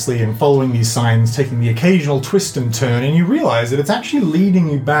sewers, obviously, and following these signs, taking the occasional twist and turn, and you realise that it's actually leading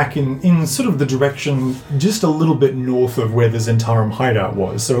you back in sort of the direction just a little bit north of where the Zentarum hideout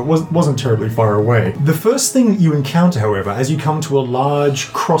was, so it wasn't terribly far away. The first thing you encounter, however, as you come to a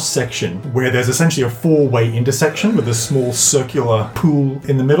large cross-section where there's essentially a four-way intersection with a small circular pool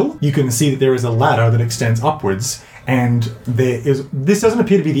in the middle, you can see that there is a ladder that extends upwards. And this doesn't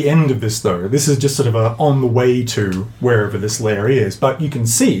appear to be the end of this, though. This is just sort of on the way to wherever this layer is. But you can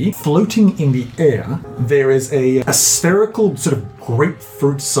see, floating in the air, there is a spherical sort of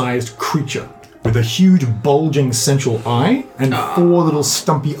grapefruit-sized creature with a huge bulging central eye and four little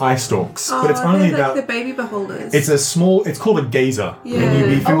stumpy eye stalks. But it's only about the baby beholders. It's called a gazer. Yeah. And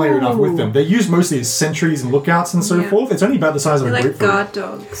you'd be familiar enough with them. They're used mostly as sentries and lookouts and so forth. It's only about the size of a grapefruit. Guard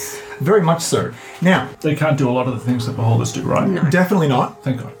dogs. Very much so. Now, They can't do a lot of the things that beholders do, right? No. definitely not.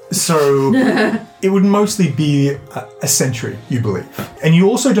 Thank God. So it would mostly be a sentry, you believe. And you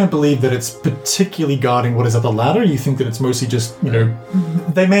also don't believe that it's particularly guarding what is at the ladder. You think that it's mostly just,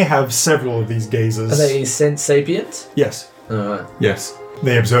 they may have several of these gazers. Are they sapient? Yes. Alright. Yes.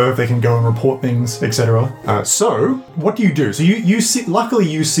 They observe, they can go and report things, etc. So, what do you do? So you see, luckily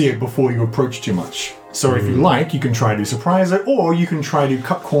you see it before you approach too much. So if you like, you can try to surprise it, or you can try to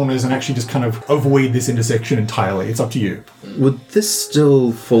cut corners and actually just kind of avoid this intersection entirely. It's up to you. Would this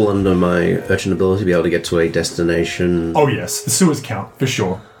still fall under my urchin ability to be able to get to a destination? Oh yes, the sewers count, for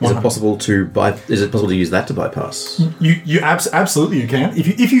sure. Is it possible to use that to bypass? You absolutely you can.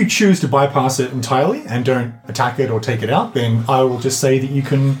 If you choose to bypass it entirely and don't attack it or take it out, then I will just say that you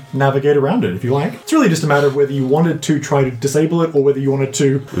can navigate around it if you like. It's really just a matter of whether you wanted to try to disable it or whether you wanted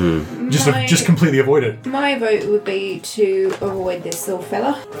to just completely avoid it. My vote would be to avoid this little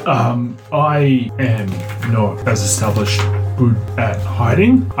fella. I am not as established good at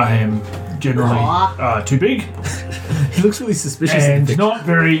hiding. I am generally too big He looks really suspicious. and not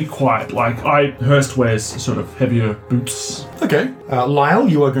very quiet. Hurst wears sort of heavier boots. Okay, Lyle,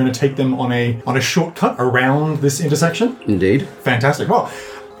 you are going to take them on a shortcut around this intersection. Indeed. Fantastic. Well,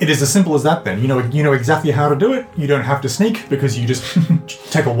 it is as simple as that then. You know exactly how to do it. You don't have to sneak because you just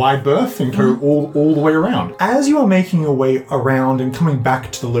take a wide berth and go all the way around. As you are making your way around and coming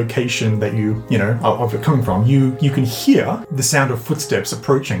back to the location that you are coming from, you can hear the sound of footsteps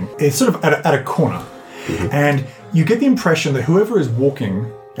approaching. It's sort of at a corner. And you get the impression that whoever is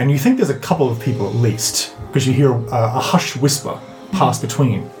walking and you think there's a couple of people at least, because you hear a hushed whisper pass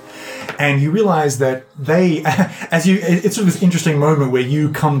between. And you realize that it's sort of this interesting moment where you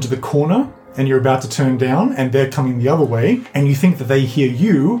come to the corner and you're about to turn down and they're coming the other way, and you think that they hear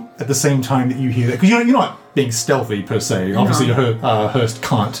you at the same time that you hear that. Because you're not being stealthy per se. Obviously, Hearst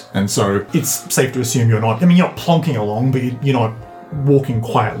can't, and so it's safe to assume you're not. I mean, you're not plonking along, but you're not walking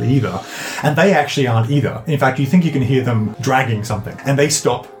quietly either. And they actually aren't either. In fact, you think you can hear them dragging something. And they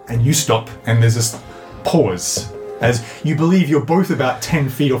stop, and you stop, and there's this pause as you believe you're both about 10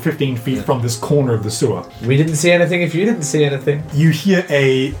 feet or 15 feet from this corner of the sewer. We didn't see anything if you didn't see anything. You hear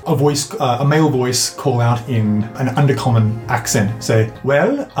a male voice call out in an undercommon accent, say,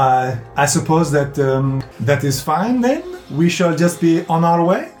 "Well, I suppose that is fine then? We shall just be on our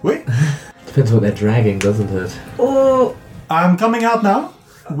way? Oui? Depends what they're dragging, doesn't it? Oh, I'm coming out now.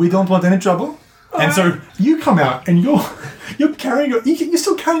 We don't want any trouble." And so you come out and you're still carrying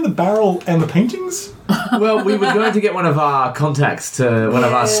the barrel and the paintings? Well, we were going to get one of our contacts to one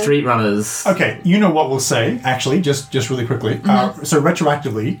of our street runners. Okay, you know what we'll say, actually, just really quickly. So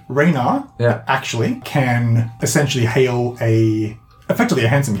retroactively, Raynar actually can essentially hail effectively a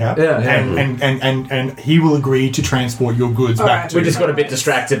handsome cab, and he will agree to transport your goods back to... We just got a bit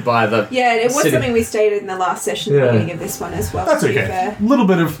distracted by the... Yeah, it was city. something we stated in the last session at the beginning of this one as well. That's okay. A little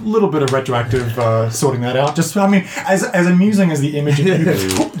bit of retroactive sorting that out. Just, I mean, as amusing as the image of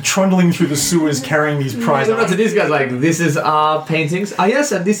you trundling through the sewers carrying these prized... So to these guys, like, this is our paintings. Ah,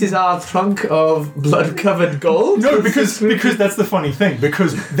 yes, and this is our trunk of blood-covered gold. No, because that's the funny thing.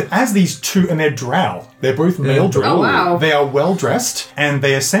 Because as these two, and they're drow, they're both male drow. Oh, wow. They are well dressed, and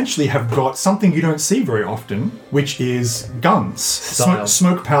they essentially have got something you don't see very often, which is guns,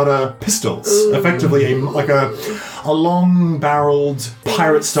 smoke powder pistols. Ooh. Effectively, a long-barreled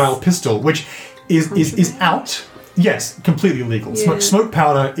pirate-style pistol, which is out. Yes, completely illegal. Yeah. Smoke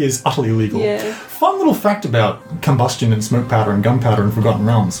powder is utterly illegal. Yeah. Fun little fact about combustion and smoke powder and gunpowder in Forgotten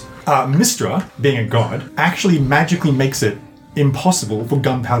Realms. Mistra, being a god, actually magically makes it impossible for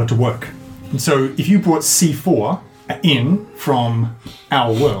gunpowder to work. And so if you brought C4 in from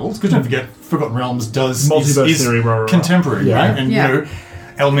our world, because don't forget, Forgotten Realms is contemporary, right? And you know,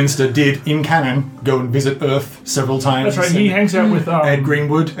 Elminster did, in canon, go and visit Earth several times. That's right, he hangs out with Ed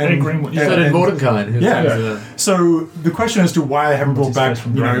Greenwood. So did Mordecai. So the question as to why they haven't brought back,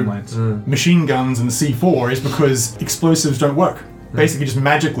 machine guns and C4 is because explosives don't work. Basically, just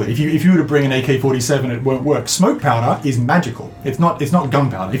magically. If you were to bring an AK-47, it won't work. Smoke powder is magical. It's not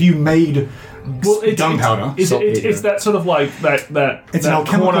gunpowder. If you made gunpowder, it's that sort of like that. It's that an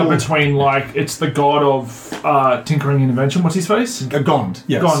corner between it's the god of tinkering and invention. What's his face? Gond.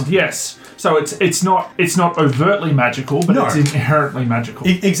 Yes. Gond. Yes. So it's not overtly magical, but it's inherently magical.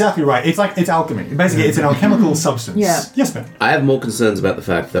 Exactly right. It's alchemy. Basically, it's an alchemical substance. Yeah. Yes, Ben. I have more concerns about the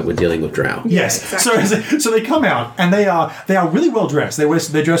fact that we're dealing with drow. Yes. Exactly. So they come out and they are really well dressed.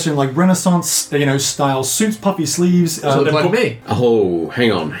 They're dressed in Renaissance style suits, puffy sleeves. So look like me. Oh,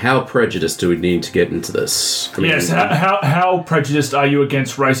 hang on. How prejudiced do we need to get into this? I mean, yes. How prejudiced are you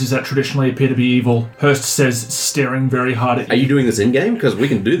against races that traditionally appear to be evil? Hearst says, staring very hard at you. Are you doing this in game? Because we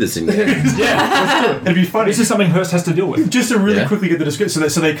can do this in game. Yeah, it'd be funny. This is something Hearst has to deal with. Just to really quickly get the description.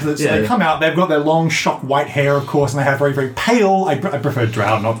 So they come out. They've got their long, shock white hair, of course, and they have very, very pale. I prefer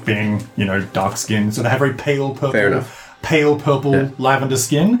drow not being dark skin, so they have very pale purple. Fair enough. Pale purple lavender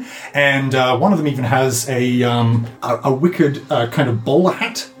skin, and one of them even has a wicked kind of bowler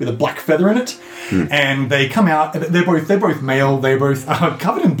hat with a black feather in it. And they come out. They're both male. They're both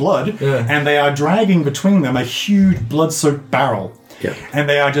covered in blood, and they are dragging between them a huge blood-soaked barrel. Yeah. And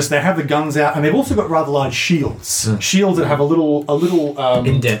they have the guns out, and they've also got rather large shields. Shields that have a little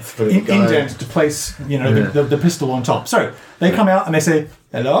indent to place the pistol on top. So they come out and they say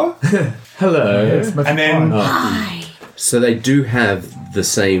hello, hello, and then hi. So they do have the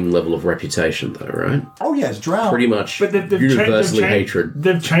same level of reputation, though, right? Oh yes, drow. Pretty much But they've universally hatred.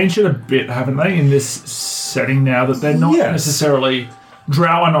 They've changed it a bit, haven't they, in this setting now, that they're not necessarily...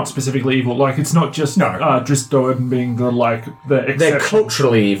 Drow are not specifically evil. Like, it's not just Dristoden being the exception. They're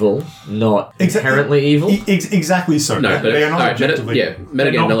culturally evil, not inherently evil. Exactly so. No, but they are not objectively.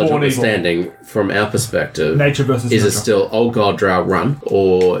 Metagame knowledge understanding from our perspective. Nature versus is nurture. it still, oh god, drow run?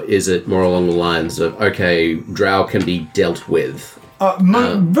 Or is it more along the lines of, okay, drow can be dealt with?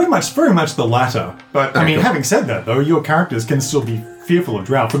 Very much the latter. But, I mean, having said that, though, your characters can still be fearful of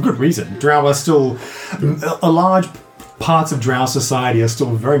drow for good reason. Drow are still a large... Parts of drow society are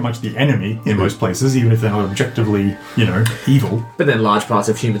still very much the enemy in most places, even if they're not objectively, evil. But then large parts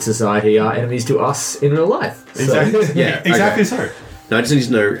of human society are enemies to us in real life. Exactly. Yeah, exactly so. No, I just need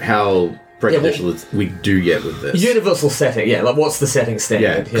to know how prejudicial we do get with this. Universal setting, yeah. Like, what's the setting Yeah,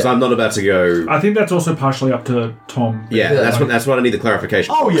 standard? because I'm not about to go. I think that's also partially up to Tom. Yeah, that's what I need the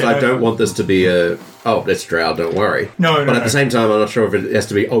clarification. Oh, for, 'cause yeah. I don't want this to be a. Oh, it's Drow. Don't worry. No, But at the same time, I'm not sure if it has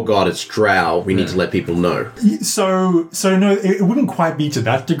to be. Oh God, it's Drow. We need to let people know. So no, it wouldn't quite be to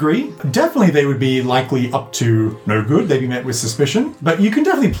that degree. Definitely, they would be likely up to no good. They'd be met with suspicion. But you can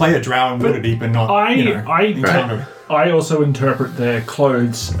definitely play a Drow in Waterdeep and not, I also interpret their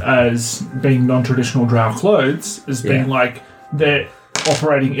clothes as being non-traditional Drow clothes, as being like they're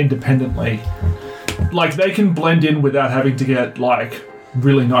operating independently. Like they can blend in without having to get like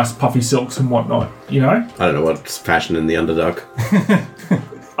really nice puffy silks and whatnot, you know? I don't know what's fashion in the Underdark.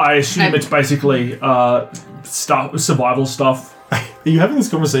 I assume it's basically survival stuff. Are you having this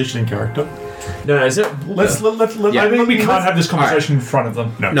conversation in character? No, is it? Let's Yeah. I think we can't have this conversation in front of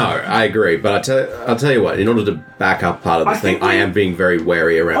them. No, I agree. But I'll tell you what. In order to back up part of the thing, I am being very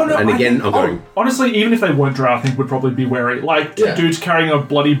wary around. And again, I'm going. Honestly, even if they weren't Drow, I think would probably be wary. Like two dudes carrying a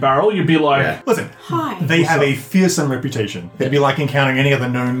bloody barrel, you'd be like, Listen, Hi. they have a fearsome reputation. It'd be like encountering any other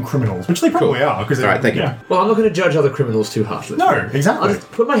known criminals, which they probably are. Because All right, thank you. Well, I'm not going to judge other criminals too harshly. No, I'll exactly. just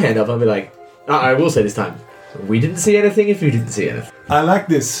put my hand up and be like, I will say this time, we didn't see anything if you didn't see anything. I like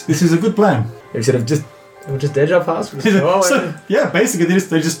this. This is a good plan. Instead of just edge our past. So, yeah, basically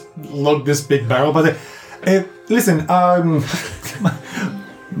they just log this big barrel. But listen,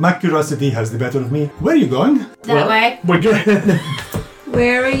 my curiosity has the better of me. Where are you going? That way. we're good.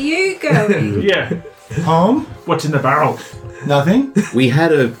 Where are you going? Yeah. Home? What's in the barrel? Nothing. We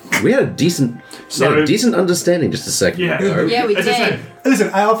had a decent understanding just a second ago. Yeah, we As I did. said, Listen,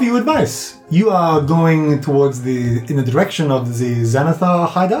 I offer you advice. You are going towards in the direction of the Xanathar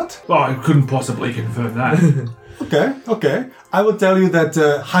hideout. well, I couldn't possibly confirm that. Okay. I will tell you that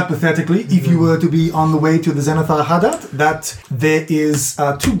hypothetically, if you were to be on the way to the Xanathar hideout, that there is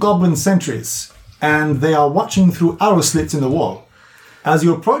 2 goblin sentries, and they are watching through arrow slits in the wall. As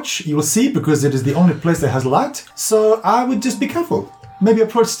you approach, you will see, because it is the only place that has light, so I would just be careful. Maybe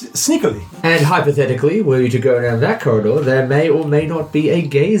approach sneakily. And hypothetically, were you to go down that corridor, there may or may not be a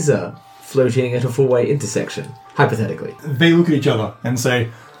gazer floating at a four-way intersection. Hypothetically. They look at each other and say,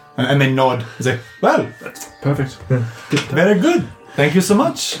 and they nod and say, well, Perfect. very good. Thank you so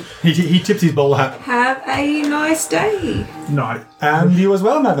much. He tips his bowler hat. Have a nice day. No. And you as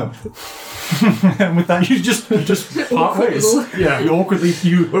well, madam. And with that, you just part ways. Yeah. You awkwardly,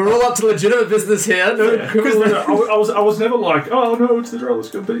 We're all up to legitimate business here. No, Because I was never like, oh no, it's the Drow. Let's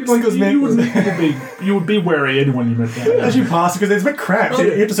go. But like, you would be wary anyone you met down. as you pass, because it's a bit cramped. You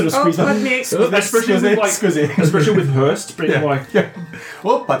have to sort of squeeze up. Pardon me, Especially with Hearst being like,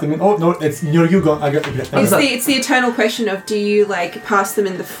 Oh, but I mean, oh no, it's you go. I got. It's the eternal question of, do you like pass them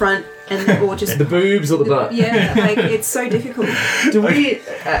in the front or just the boobs or the butt. yeah, like it's so difficult. Do we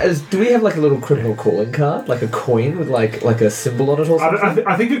have like a little criminal calling card, like a coin with like a symbol on it or something?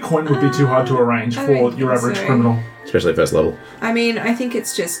 I think a coin would be too hard to arrange I for don't your think average so. criminal. Especially first level. I mean, I think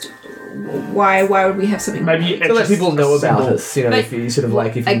it's just why would we have something? Maybe To let people know about us, you know, But, if you sort of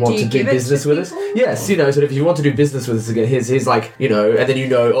like if you like, want do to you do give it business to with us. people? Yes, you know, sort of if you want to do business with us again, here's like, you know, and then you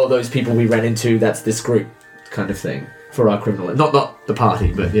know, oh, those people we ran into, that's this group kind of thing for our criminal. Not the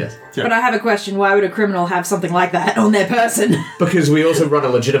party, but yes. But I have a question. Why would a criminal have something like that on their person? Because we also have a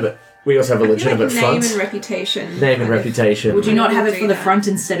legitimate front. Name and reputation. Name and reputation. Would you not have it for the front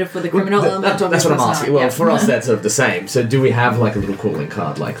instead of for the criminal element of That's your what I'm asking. Well, personality? for us, that's sort of the same. So do we have like a little calling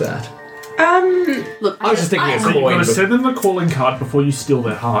card like that? Look, I was just thinking of So you've got coin. to But send them the calling card before you steal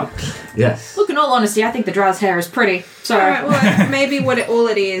their heart. yes. Look, in all honesty, I think the Drow's hair is pretty. So Alright, well, maybe all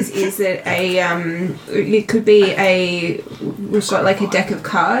it is that it could be we've got like a deck of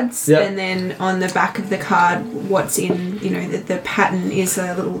cards, Yep. and then on the back of the card, what's in, the pattern is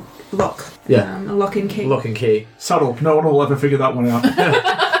a little lock. Yeah. A lock and key. Lock and key. Subtle. No one will ever figure that one out.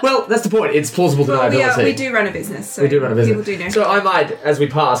 Well, that's the point. It's plausible Well, deniability. we do run a business. So We do run a business. People do know. So I might, as we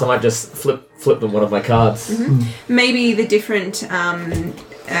pass, I might just flip them one of my cards. Maybe the different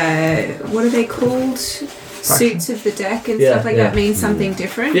what are they called? Suits of the deck and Yeah, stuff like yeah. that means something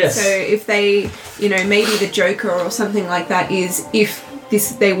different. Yes. So if they, maybe the Joker or something like that is if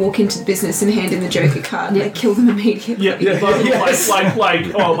they walk into the business and hand in the Joker card, they kill them immediately. All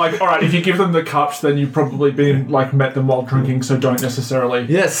right, if you give them the cups, then you've probably met them while drinking, so don't necessarily.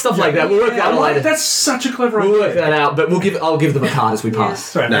 Yes, stuff like that. We'll work that out later. That's such a clever We'll idea. work that out, but I'll give them a card as we pass.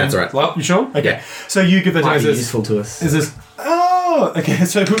 Sorry, No, it's all right. Well, you sure? Okay. Yeah. So you give that Might as be this. useful to us. Is this? Oh, okay.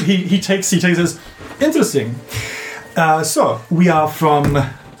 So he takes this. Interesting. So we are from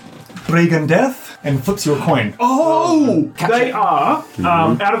Bragan Death, and flips your coin. Oh, they are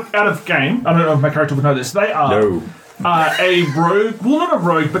out of game. I don't know if my character would know this. They are No. a rogue, well, not a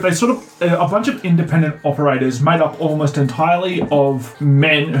rogue, but they sort of, a bunch of independent operators made up almost entirely of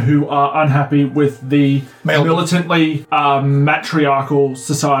men who are unhappy with the militantly matriarchal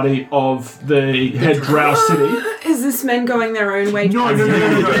society of the head Drow city. Is this men going their own way? No.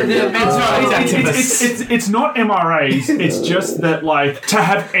 It's not MRAs. It's just that, like, to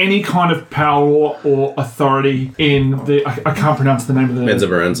have any kind of power or authority in the... I can't pronounce the name of the... Menza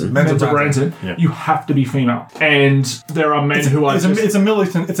Baranzan. Yeah. You have to be female. And there are men who are it's a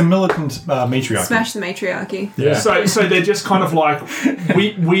militant matriarchy. Smash the matriarchy. Yeah. So they're just kind of like,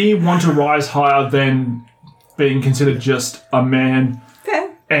 we want to rise higher than being considered just a man. Fair.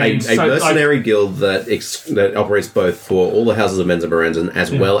 A mercenary guild that operates both for all the houses of Menza Baranzan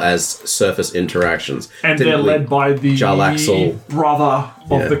as well as surface interactions. And they're led by the Jarlaxle. brother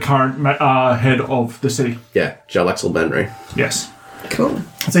of the current head of the city. Yeah, Jarlaxle Benry. Yes. Cool.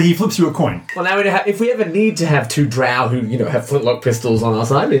 So he flips you a coin. Well, now if we ever need to have two drow who, have flintlock pistols on our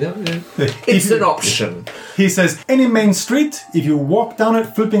side, it's an option. He says, any main street, if you walk down it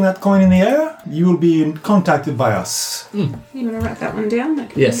flipping that coin in the air, you will be contacted by us. You want to write that one down?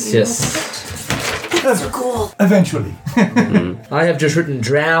 Yes. That's so cool. Eventually. I have just written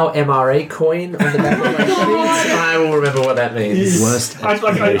drow MRA coin on the back of my sheet. I will remember what that means. Worst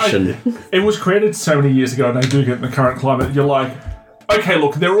application. It was created so many years ago, and they do get in the current climate. You're like, okay,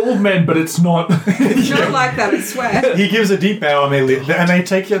 look, they're all men, but it's not. It's not like that, I swear. He gives a deep bow and they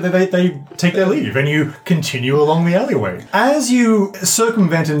take their leave, and you continue along the alleyway. As you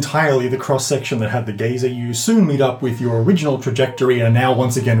circumvent entirely the cross section that had the gazer, you soon meet up with your original trajectory and are now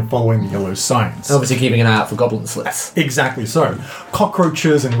once again following the yellow signs. Obviously keeping an eye out for goblin slits. Exactly so.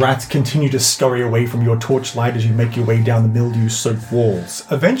 Cockroaches and rats continue to scurry away from your torchlight as you make your way down the mildew-soaked walls.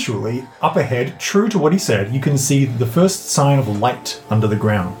 Eventually, up ahead, true to what he said, you can see the first sign of light under the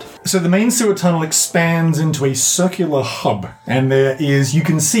ground. So the main sewer tunnel expands into a circular hub, and you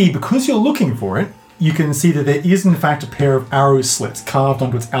can see, because you're looking for it, you can see that there is in fact a pair of arrow slits carved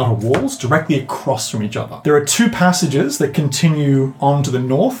onto its outer walls directly across from each other. There are two passages that continue on to the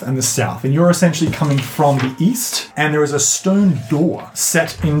north and the south, and you're essentially coming from the east, and there is a stone door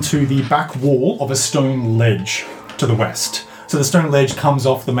set into the back wall of a stone ledge to the west. So the stone ledge comes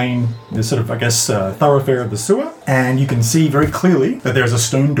off the thoroughfare of the sewer, and you can see very clearly that there's a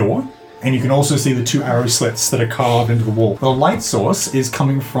stone door, and you can also see the two arrow slits that are carved into the wall. The light source is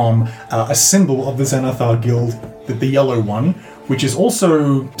coming from a symbol of the Xanathar Guild, the yellow one, which is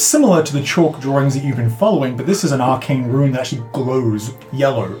also similar to the chalk drawings that you've been following, but this is an arcane rune that actually glows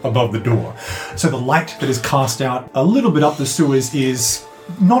yellow above the door. So the light that is cast out a little bit up the sewers is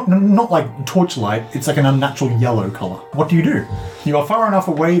not like torchlight, it's like an unnatural yellow colour. What do? You are far enough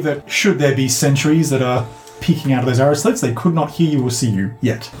away that should there be sentries that are peeking out of those arrow slits, they could not hear you or see you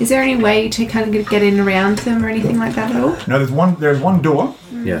yet. Is there any way to kind of get in around them or anything like that at all? No, there's one door.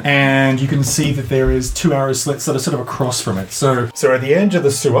 Yeah. And you can see that there is two arrow slits that are sort of across from it. So at the edge of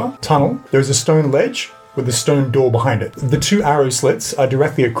the sewer tunnel, there's a stone ledge with a stone door behind it. The two arrow slits are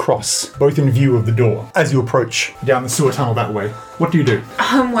directly across, both in view of the door, as you approach down the sewer tunnel that way. What do?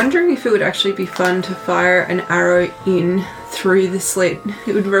 I'm wondering if it would actually be fun to fire an arrow in through the slit.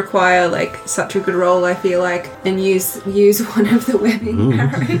 It would require such a good roll, I feel like, and use one of the webbing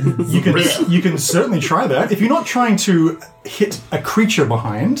arrows. You can certainly try that. If you're not trying to hit a creature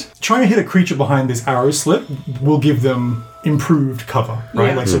behind, trying to hit a creature behind this arrow slit will give them improved cover,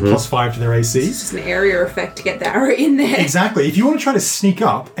 right? Yeah. So +5 to their AC. It's just an area effect to get the arrow in there. Exactly. If you want to try to sneak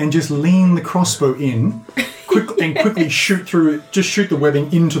up and just lean the crossbow in quickly shoot through it, just shoot the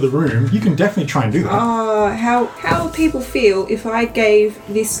webbing into the room, you can definitely try and do that. How will people feel if I gave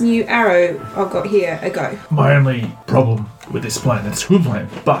this new arrow I've got here a go? My only problem with this plan, it's a good plan,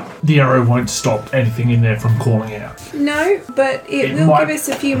 but the arrow won't stop anything in there from calling out. No, but it will give us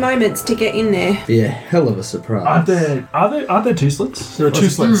a few moments to get in there. Be a hell of a surprise. Are there two slits? There are two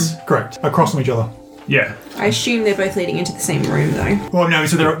slits, correct, across from each other. Yeah. I assume they're both leading into the same room, though. Well, no,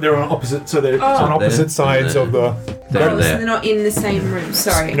 so they're on opposite. So they're on opposite sides of the. So they're not in the same room.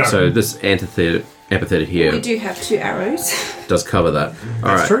 Sorry. No. So this amphitheater here We do have two arrows. does cover that.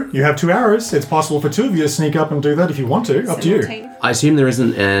 That's true. You have two arrows. It's possible for two of you to sneak up and do that if you want to. Up to you. I assume there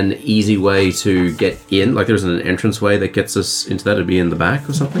isn't an easy way to get in, like there isn't an entrance way that gets us into that. It'd be in the back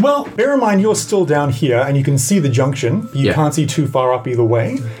or something. Well, bear in mind you're still down here and you can see the junction. You can't see too far up either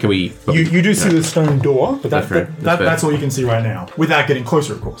way. Can we? You do see the stone door, but That's fair. that's all you can see right now, without getting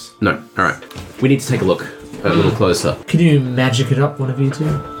closer, of course. No. All right. We need to take a look a little closer. Can you magic it up, one of you two?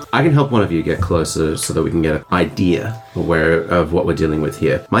 I can help one of you get closer so that we can get an idea of what we're dealing with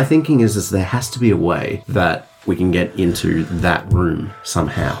here. My thinking is there has to be a way that we can get into that room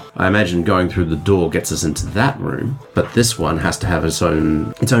somehow. I imagine going through the door gets us into that room, but this one has to have its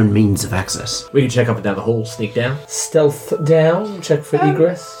own means of access. We can check up and down the hall, sneak down, stealth down, check for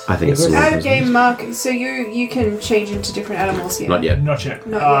egress. I think it's Out of game, Mark. So you can change into different animals here. Not yet. Not yet.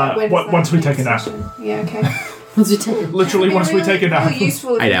 Not yet. When does that Once we make take a nap. decision? Yeah. Okay. Literally, It'd once be we take a nap. Really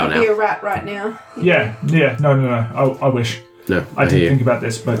useful if 8 you hour could be nap. a rat right now. Yeah. No. I wish. No, I hear did you. think about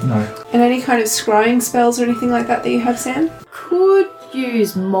this, but no. And any kind of scrying spells or anything like that you have, Sam? Could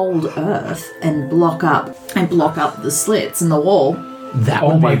use mold earth and block up the slits in the wall. That Oh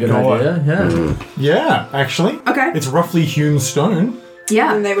would be my a good God. idea. Yeah. Yeah, actually. Okay. It's roughly hewn stone.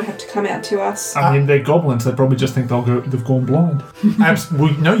 Yeah. And they would have to come out to us. I mean, they're goblins. They probably just think they've gone blind.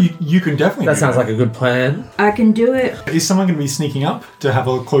 No, you can definitely. That do sounds like a good plan. I can do it. Is someone going to be sneaking up to have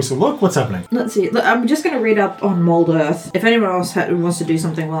a closer look? What's happening? Let's see. Look, I'm just going to read up on mold earth. If anyone else wants to do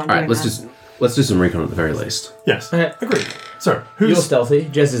something while I'm All doing right, that. let's do some recon at the very least. Yes. Okay. Agreed. So, You're who's... stealthy.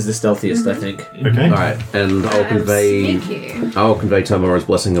 Jez is the stealthiest, I think. Okay. All right, and I'll convey Tamora's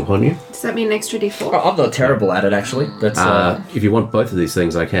blessing upon you. Does that mean an extra D4? I'm not terrible at it, actually. That's If you want both of these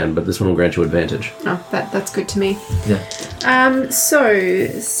things, I can, but this one will grant you advantage. Oh, that's good to me. yeah. So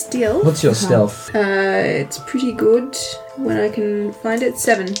stealth. What's your stealth? It's pretty good when I can find it.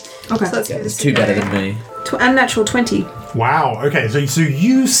 7. Okay. So let's do It's this 2 better together. than me. Unnatural 20. Wow, okay, so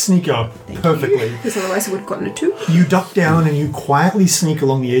you sneak up perfectly. Because otherwise I would have gotten a 2. You duck down and you quietly sneak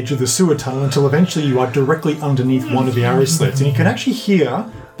along the edge of the sewer tunnel until eventually you are directly underneath one of the arrow slits. And you can actually hear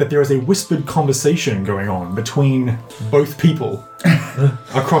that there is a whispered conversation going on between both people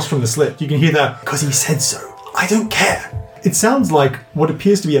across from the slit. You can hear that, because he said so. I don't care. It sounds like what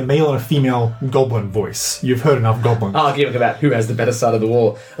appears to be a male and a female goblin voice. You've heard enough goblin. Arguing about who has the better side of the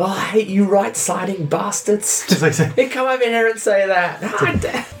wall. Oh, I hate you right-siding bastards. Just like say, They come over here and say that.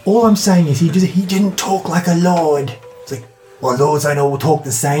 all I'm saying is he didn't talk like a lord. It's like, well, lords don't all talk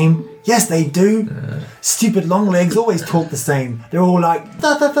the same. Yes, they do. Stupid long legs always talk the same. They're all like,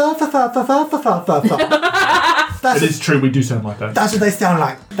 fa fa fa fa fa fa fa fa fa fa. It is true, we do sound like that. That's what they sound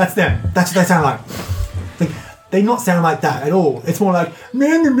like. That's them. That's what they sound like. Like, they not sound like that at all. It's more like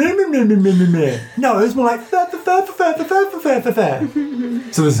meh, meh, meh, meh, meh, meh, meh, meh. No, it's more like fa fa fa fa fa fa fa fa fa.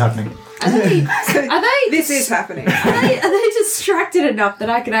 So this is happening. Are they? This is happening. Are they distracted enough that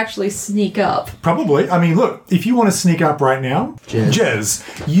I can actually sneak up? Probably. I mean, look, if you want to sneak up right now, Jez,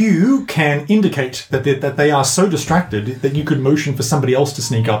 you can indicate that they are so distracted that you could motion for somebody else to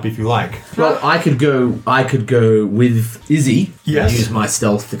sneak up if you like. Well, I could go with Izzy. Yes. And use my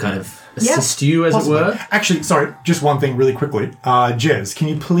stealth to kind of assist you, as Possibly. it were. Actually, sorry, just one thing really quickly. Jez, can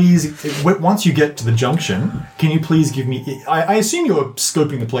you please, once you get to the junction, can you please give me, I assume you're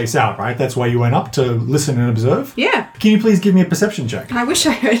scoping the place out, right? That's why you went up to listen and observe? Yeah. Can you please give me a perception check? I wish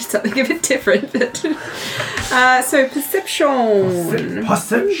I heard something a bit different, but... so, perception.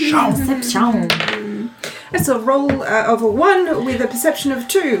 Perception. That's a roll of a 1 with a perception of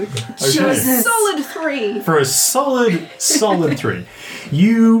 2. Okay. Solid 3. For a solid 3,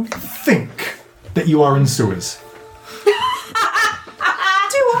 you think that you are in sewers.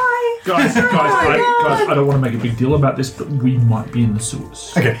 Do I? Guys, I don't want to make a big deal about this, but we might be in the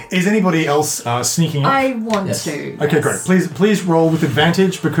sewers. Okay, is anybody else sneaking up? I want Yes. to. Okay, yes. great. Please roll with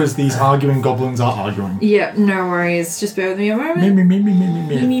advantage because these arguing goblins are arguing. Yeah, no worries. Just bear with me a Me, moment. me, me, me,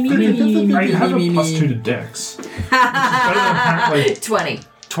 me, me, me. I have a +2 to Dex. Which is better than apparently 20.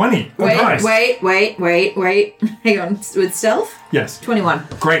 20. Wait, nice. wait. Hang on. With stealth? Yes. 21.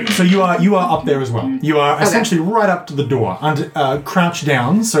 Great. So you are up there as well. You are essentially right up to the door, crouched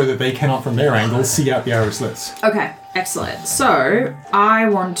down so that they cannot, from their angle, see out the arrow slits. Okay, excellent. So, I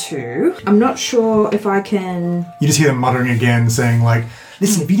want to... I'm not sure if I can... You just hear them muttering again, saying like,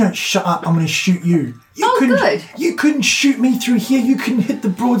 "Listen, if you don't shut up, I'm going to shoot you." Good. You couldn't shoot me through here. You couldn't hit the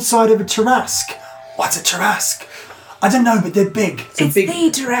broadside of a Tarrasque. What's a Tarrasque? I don't know, but they're big. It's the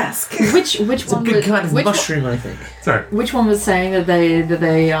Tarrasque. Which It's a one big was... kind of which mushroom, I think. Sorry. Which one was saying that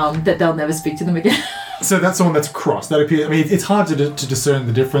that they'll never speak to them again? So that's the one that's crossed. That appears. I mean, it's hard to discern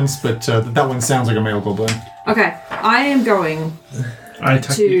the difference, but that one sounds like a male goblin. Okay, I am going I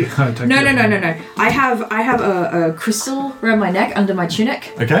attack you. I attack No. you. I have a crystal around my neck under my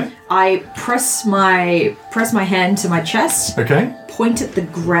tunic. Okay. I press my hand to my chest, Okay. point at the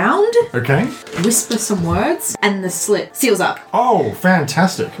ground, Okay. whisper some words, and the slit seals up. Oh,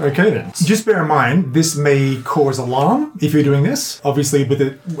 fantastic. Okay then. Just bear in mind, this may cause alarm if you're doing this. Obviously,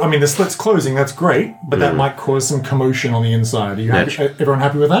 the slit's closing, that's great, but that might cause some commotion on the inside. Are you happy? Everyone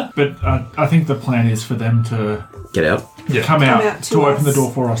happy with that? But I think the plan is for them to get out. Yeah. Come out to to open us. the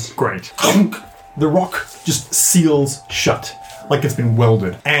door for us. Great. The rock just seals shut, like it's been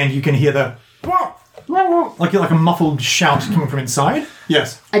welded, and you can hear the like a muffled shout coming from inside.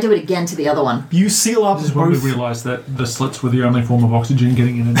 Yes. I do it again to the other one. You seal up This is when we both. realised that the slits were the only form of oxygen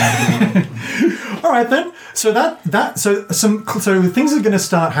getting in and out of the room. All right then. So so things are going to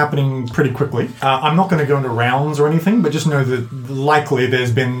start happening pretty quickly. I'm not going to go into rounds or anything, but just know that likely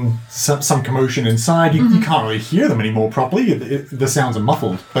there's been some commotion inside. You can't really hear them anymore properly. The sounds are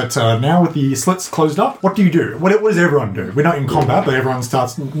muffled. But now with the slits closed up, what do you do? What does everyone do? We're not in combat, but everyone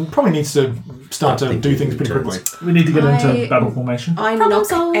probably needs to start to do things pretty quickly. We need to get into I- battle formation. I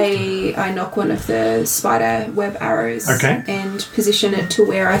knock one of the spider web arrows and position it to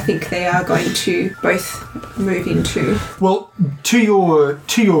where I think they are going to both move into Well, to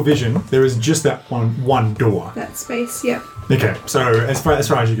your vision, there is just that one door. that space. Yep. Okay, so as far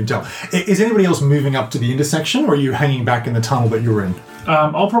as you can tell, is anybody else moving up to the intersection, or are you hanging back in the tunnel that you're in?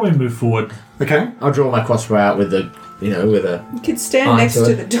 I'll probably move forward. Okay. I'll draw my crossbow out with a, with a. You could stand Fine, next so-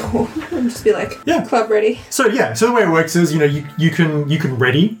 to the door and just be like, Yeah. club ready. So the way it works is, you can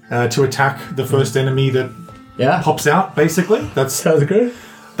ready to attack the first enemy that Yeah. pops out. Basically, that's good.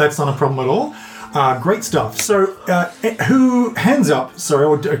 not a problem at all. Great stuff. So, who hands up? Sorry.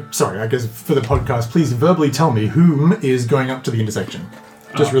 I guess for the podcast, please verbally tell me whom is going up to the intersection.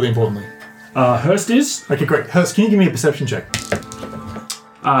 Just really importantly. Hurst is Okay, great. Hurst, can you give me a perception check?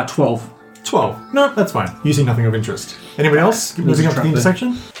 12. 12. No, that's fine. You see nothing of interest. Anybody else moving up to the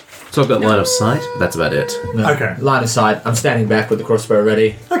intersection? So I've got line of sight, but that's about it. No. Okay. Line of sight. I'm standing back with the crossbow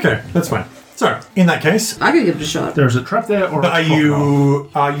ready. Okay, that's fine. So, in that case, I could give it a shot. There's a trap there, or but a crocodile.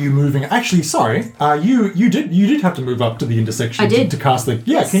 are you moving? Actually, sorry. You did have to move up to the intersection I did. to cast the.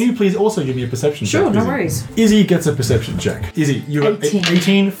 Yeah, can you please also give me a perception check? Sure, no Izzy? worries. Izzy gets a perception check. Izzy, you got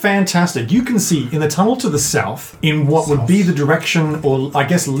 18. Fantastic. You can see in the tunnel to the south, in what would be the direction, or I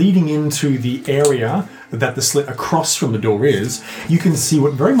guess leading into the area that the slit across from the door is, you can see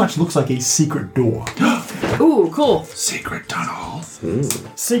what very much looks like a secret door. Ooh, cool. Secret tunnel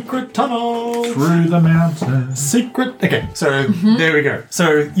Secret tunnel. through the mountains. Secret. Okay, so there we go.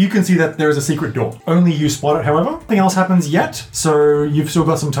 So you can see that there is a secret door. Only you spot it, however. Nothing else happens yet, so you've still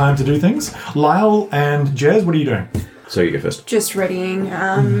got some time to do things. Lyle and Jez, what are you doing? So you go first. Just readying.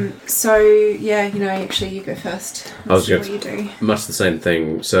 So yeah, actually you go first. I was Let's see going what you do. much the same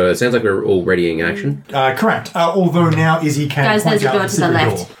thing. So it sounds like we're all readying action. Correct. Although now Izzy can Guys, point there's a out door the to the secret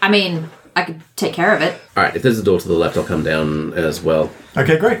left. door. I mean, I could take care of it. All right, if there's a door to the left, I'll come down as well.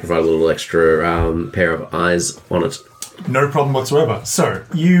 Okay, great. Provide a little extra pair of eyes on it. No problem whatsoever. So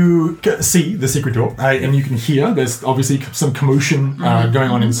you see the secret door, and you can hear there's obviously some commotion going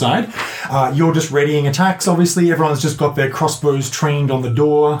on inside. You're just readying attacks. Obviously, everyone's just got their crossbows trained on the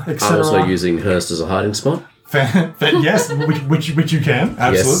door, I'm etc. also using Hearst as a hiding spot. Yes, which you can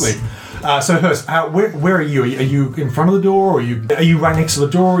absolutely. So Hurst, where are you? Are you in front of the door? Or are you right next to the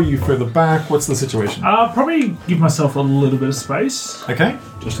door? Are you further back? What's the situation? Probably give myself a little bit of space, Okay.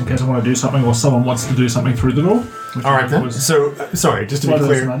 just in case I want to do something or someone wants to do something through the door. All right then. So sorry, just to be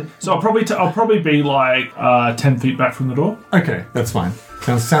clear. So I'll probably be like 10 feet back from the door. Okay, that's fine.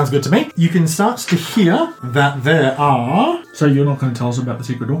 Sounds good to me. You can start to hear that there are. So you're not going to tell us about the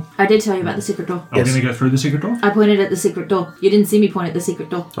secret door? I did tell you about the secret door. Are we going to go through the secret door? I pointed at the secret door. You didn't see me point at the secret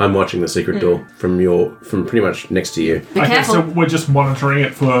door. I'm watching the secret door from pretty much next to you. Be careful. so we're just monitoring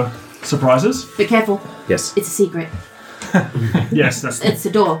it for surprises? Be careful. Yes. It's a secret. Yes, that's It's the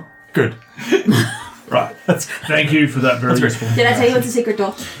door. Good. right. Thank you for that very great. useful. Did I tell you it's a secret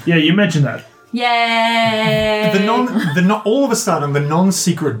door? Yeah, you mentioned that. Yay! All of a sudden, the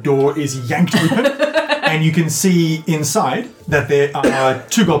non-secret door is yanked open, and you can see inside that there are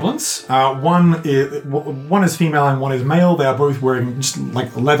two goblins. One is female and one is male. They are both wearing just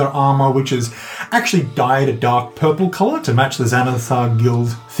like leather armor, which is actually dyed a dark purple color to match the Xanathar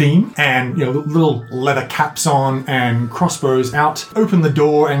Guild theme, and little leather caps on and crossbows out. Open the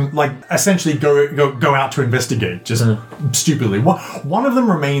door and essentially go out to investigate, just stupidly. One of them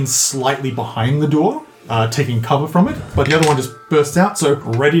remains slightly behind the door, taking cover from it, but the other one just bursts out. So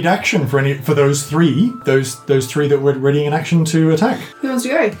ready to action for those three that were ready in action to attack. Who wants to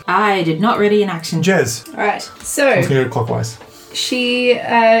go? I did not ready in action. Jez, All right. I'm So going to go clockwise. she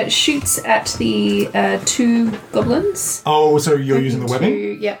shoots at the two goblins. Oh, so you're using the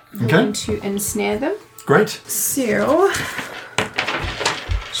webbing? Yep. Okay. Going to ensnare them. Great. So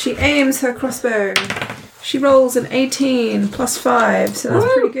she aims her crossbow. She rolls an 18 plus 5, so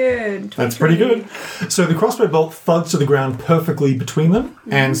that's pretty good. That's pretty good. So the crossbow bolt thuds to the ground perfectly between them,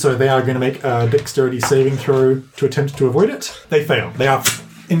 and so they are going to make a dexterity saving throw to attempt to avoid it. They fail. They are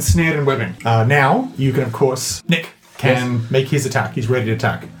ensnared in webbing. Now, you can, of course... Nick can make his attack. He's ready to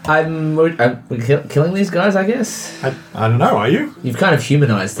attack. I'm killing these guys, I guess. I don't know, are you? You've kind of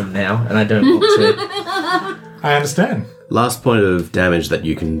humanized them now, and I don't want to. I understand. Last point of damage that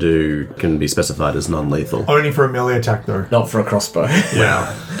you can do can be specified as non-lethal. Only for a melee attack, though. Not for a crossbow.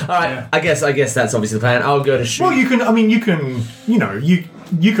 Yeah. All right. I guess that's obviously the plan. I'll go to shoot. Well, you can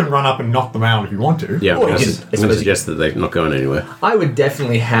run up and knock them out if you want to. Yeah, Or I'm you going can- to suggest that they're not going anywhere. I would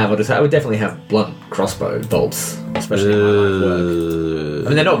definitely have blunt crossbow bolts, especially in my line of work. I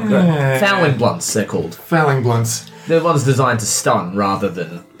mean, they're not fouling blunts. They're called. Fouling blunts. They're ones designed to stun rather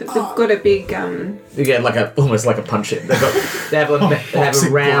than They've got a big you get almost like a punch it. They have a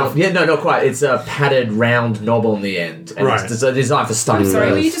round. Yeah, no, not quite. It's a padded round knob on the end, and Right. it's designed for stun. Sorry,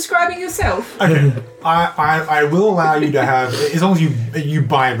 were you describing yourself? Okay. I will allow you to have, as long as you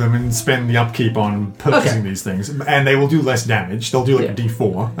buy them and spend the upkeep on purchasing these things, and they will do less damage. They'll do like a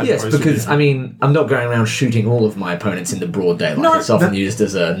D4. as Yes, opposed to because D4. I mean, I'm not going around shooting all of my opponents in the broad daylight. No, it's often used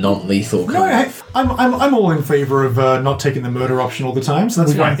as a non-lethal. No, I'm all in favour of not taking the murder option all the time, so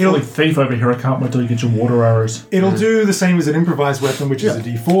that's We're going fine. fully thief over here. I can't wait till you get your water arrows. It'll do the same as an improvised weapon, which is a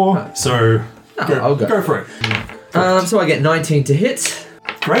D4. So I'll go. go for it. So I get 19 to hit,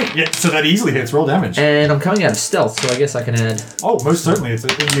 Great. Yeah. So that easily hits. Roll damage. and I'm coming out of stealth, so I guess I can add. Oh, most certainly.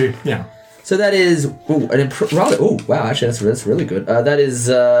 Yeah. So that is rather. Oh wow, actually that's really good. That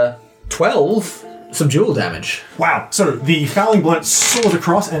is 12 subdual damage. Wow. So the fouling blunt soars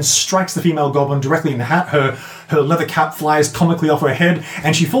across and strikes the female goblin directly in the hat. Her leather cap flies comically off her head,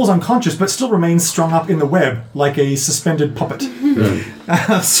 and she falls unconscious, but still remains strung up in the web like a suspended puppet.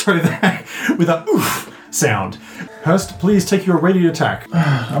 So that, with a oof sound. Hurst, please take your ready attack.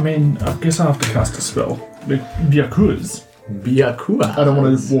 I mean, I guess I have to cast a spell. Because Byakua. I don't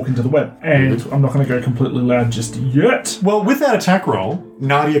want to walk into the web. And I'm not going to go completely loud just yet. Well, with that attack roll,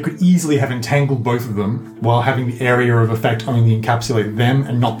 Nadia could easily have entangled both of them while having the area of effect only encapsulate them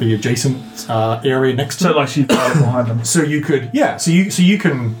and not the adjacent area next to So, them. like, she's right behind them. So you could, so you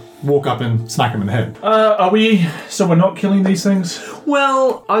can walk up and smack them in the head. So we're not killing these things?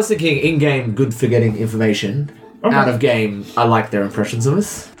 Well, I was thinking in-game, good for getting information. Okay. Out of game, I like their impressions of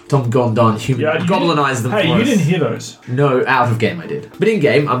us. Tom Gondon, human, Yeah, you goblinized them Hey, for you us. didn't hear those. No, out of game I did. But in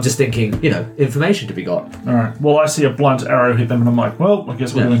game, I'm just thinking, information to be got. Alright. Well, I see a blunt arrow hit them, and I'm like, well, I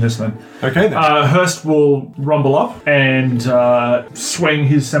guess we're doing this then. Okay, then. Hurst will rumble up and swing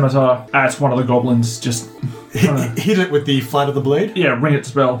his scimitar at one of the goblins. Just Hit it with the flat of the blade. ring it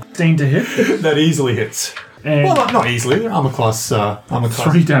spell. 16 to hit. That easily hits. And Well, not easily. They're armor class.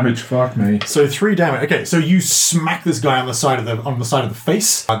 3 damage. Fuck me. So 3 damage. Okay, so you smack this guy on the side of the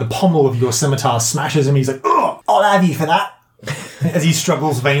face. The pommel of your scimitar smashes him. He's like, "Oh, I'll have you for that." As he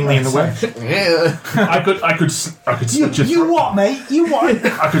struggles vainly in the web. I could slit your You throat. what, mate? You what?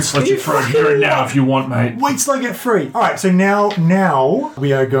 I could slit your throat here and now if you want, mate. Wait till I get free. All right, so now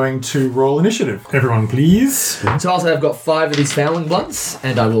we are going to roll initiative. Everyone, please. So also I've got 5 of these fouling blunts,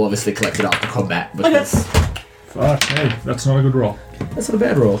 and I will obviously collect it after combat. Because Fuck me. That's not a good roll. that's not a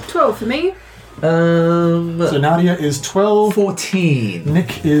bad roll. 12 for me. So Nadia is 12. 14.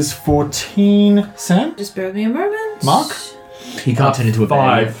 Nick is 14. Sam? Just bear with me a moment. Mark? He can't turn into a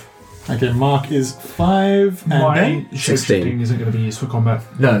bear. 5. Okay, Mark is 5. And My Ben? shapeshifting isn't going to be used for combat.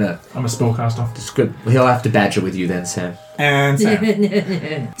 No. I'm a spellcaster. It's good. He'll have to badger with you then, Sam. And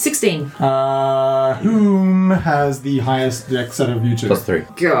Sam. 16. Whom has the highest dex out of you two? +3.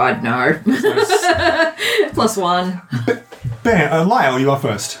 God, no. +1. Ben, Lyle, you are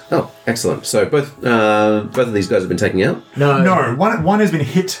first. Oh, excellent. So both of these guys have been taken out. No, one has been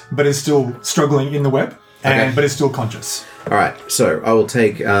hit, but is still struggling in the web, Okay. but is still conscious. All right, so I will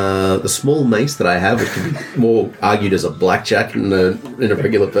take the small mace that I have, which can be more argued as a blackjack in a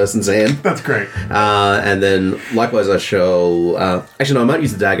regular person's hand. That's great. And then, likewise, I shall... actually, no, I might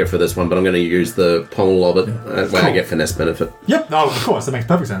use the dagger for this one, but I'm going to use the pommel of it when I get finesse benefit. Yep. Oh, of course, that makes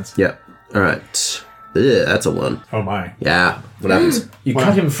perfect sense. Yep. All right. Ugh, that's a 1. Oh my. Yeah. What happens? You Well,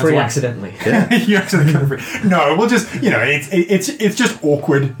 cut him that's free why. accidentally. You actually cut it free. No, we'll just it's just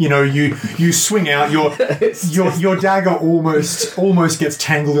awkward. You swing out your dagger almost gets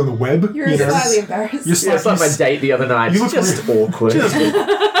tangled in the web. You're slightly embarrassed. You're Yeah, it's like my date the other night. You It's look just awkward.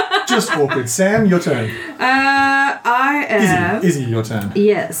 just awkward. Sam, your turn. I am... Izzy, your turn.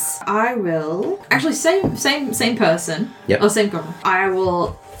 Yes. I will... Actually, same person. Yep. Or same goblin. I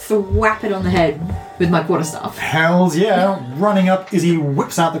will thwap it on the head with my quarterstaff. Hells yeah! Running up, Izzy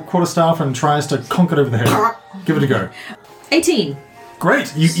whips out the quarterstaff and tries to conk it over the head. Give it a go. 18.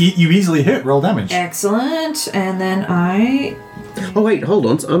 Great. You easily hit. Roll damage. Excellent. And then I... Oh, wait, hold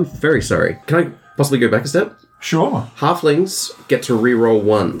on. I'm very sorry. Can I possibly go back a step? Sure. Halflings get to reroll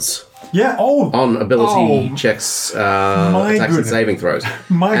ones Yeah. Oh. on ability Oh. checks, My attacks and goodness. saving throws.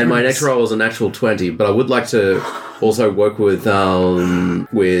 My and my goodness. next roll is a natural 20, but I would like to also work with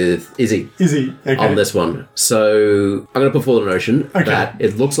Izzy. Izzy. Okay. On this one. So I'm going to put forward a notion Okay. that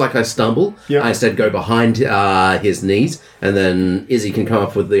it looks like I stumble. Yep. I instead go behind his knees, and then Izzy can come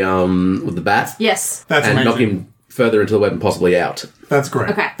up with the bat Yes. That's and amazing. knock him further into the weapon, possibly out. That's great.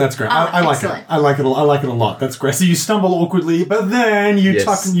 Okay. That's great. I like it. Excellent. I like it. I like it a lot. That's great. So you stumble awkwardly, but then you Yes.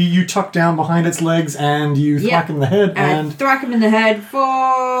 tuck you tuck down behind its legs and you thwack him in the head, And and thwack him in the head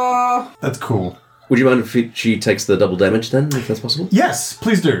for... that's cool. Would you mind if she takes the double damage then, if that's possible? Yes,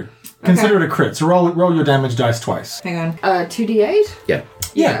 please do. Consider it a crit. So roll your damage dice twice. Hang on. 2d8? Yeah.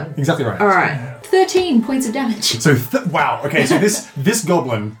 Yeah, exactly right. All right. 13 points of damage. So wow. Okay, so this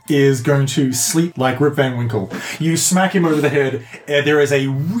goblin is going to sleep like Rip Van Winkle. You smack him over the head. There is a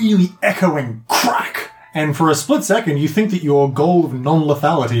really echoing crack. And for a split second, you think that your goal of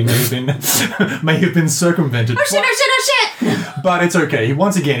non-lethality may have been circumvented. Oh shit! But it's okay.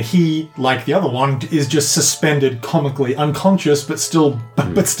 Once again, he, like the other one, is just suspended comically, unconscious, but still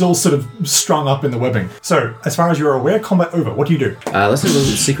sort of strung up in the webbing. So, as far as you're aware, combat over. What do you do? Let's do a little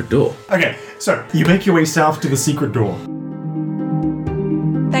secret door. Okay, so you make your way south to the secret door.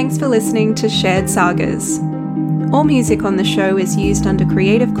 Thanks for listening to Shared Sagas. All music on the show is used under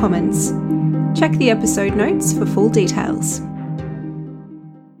Creative Commons. Check the episode notes for full details.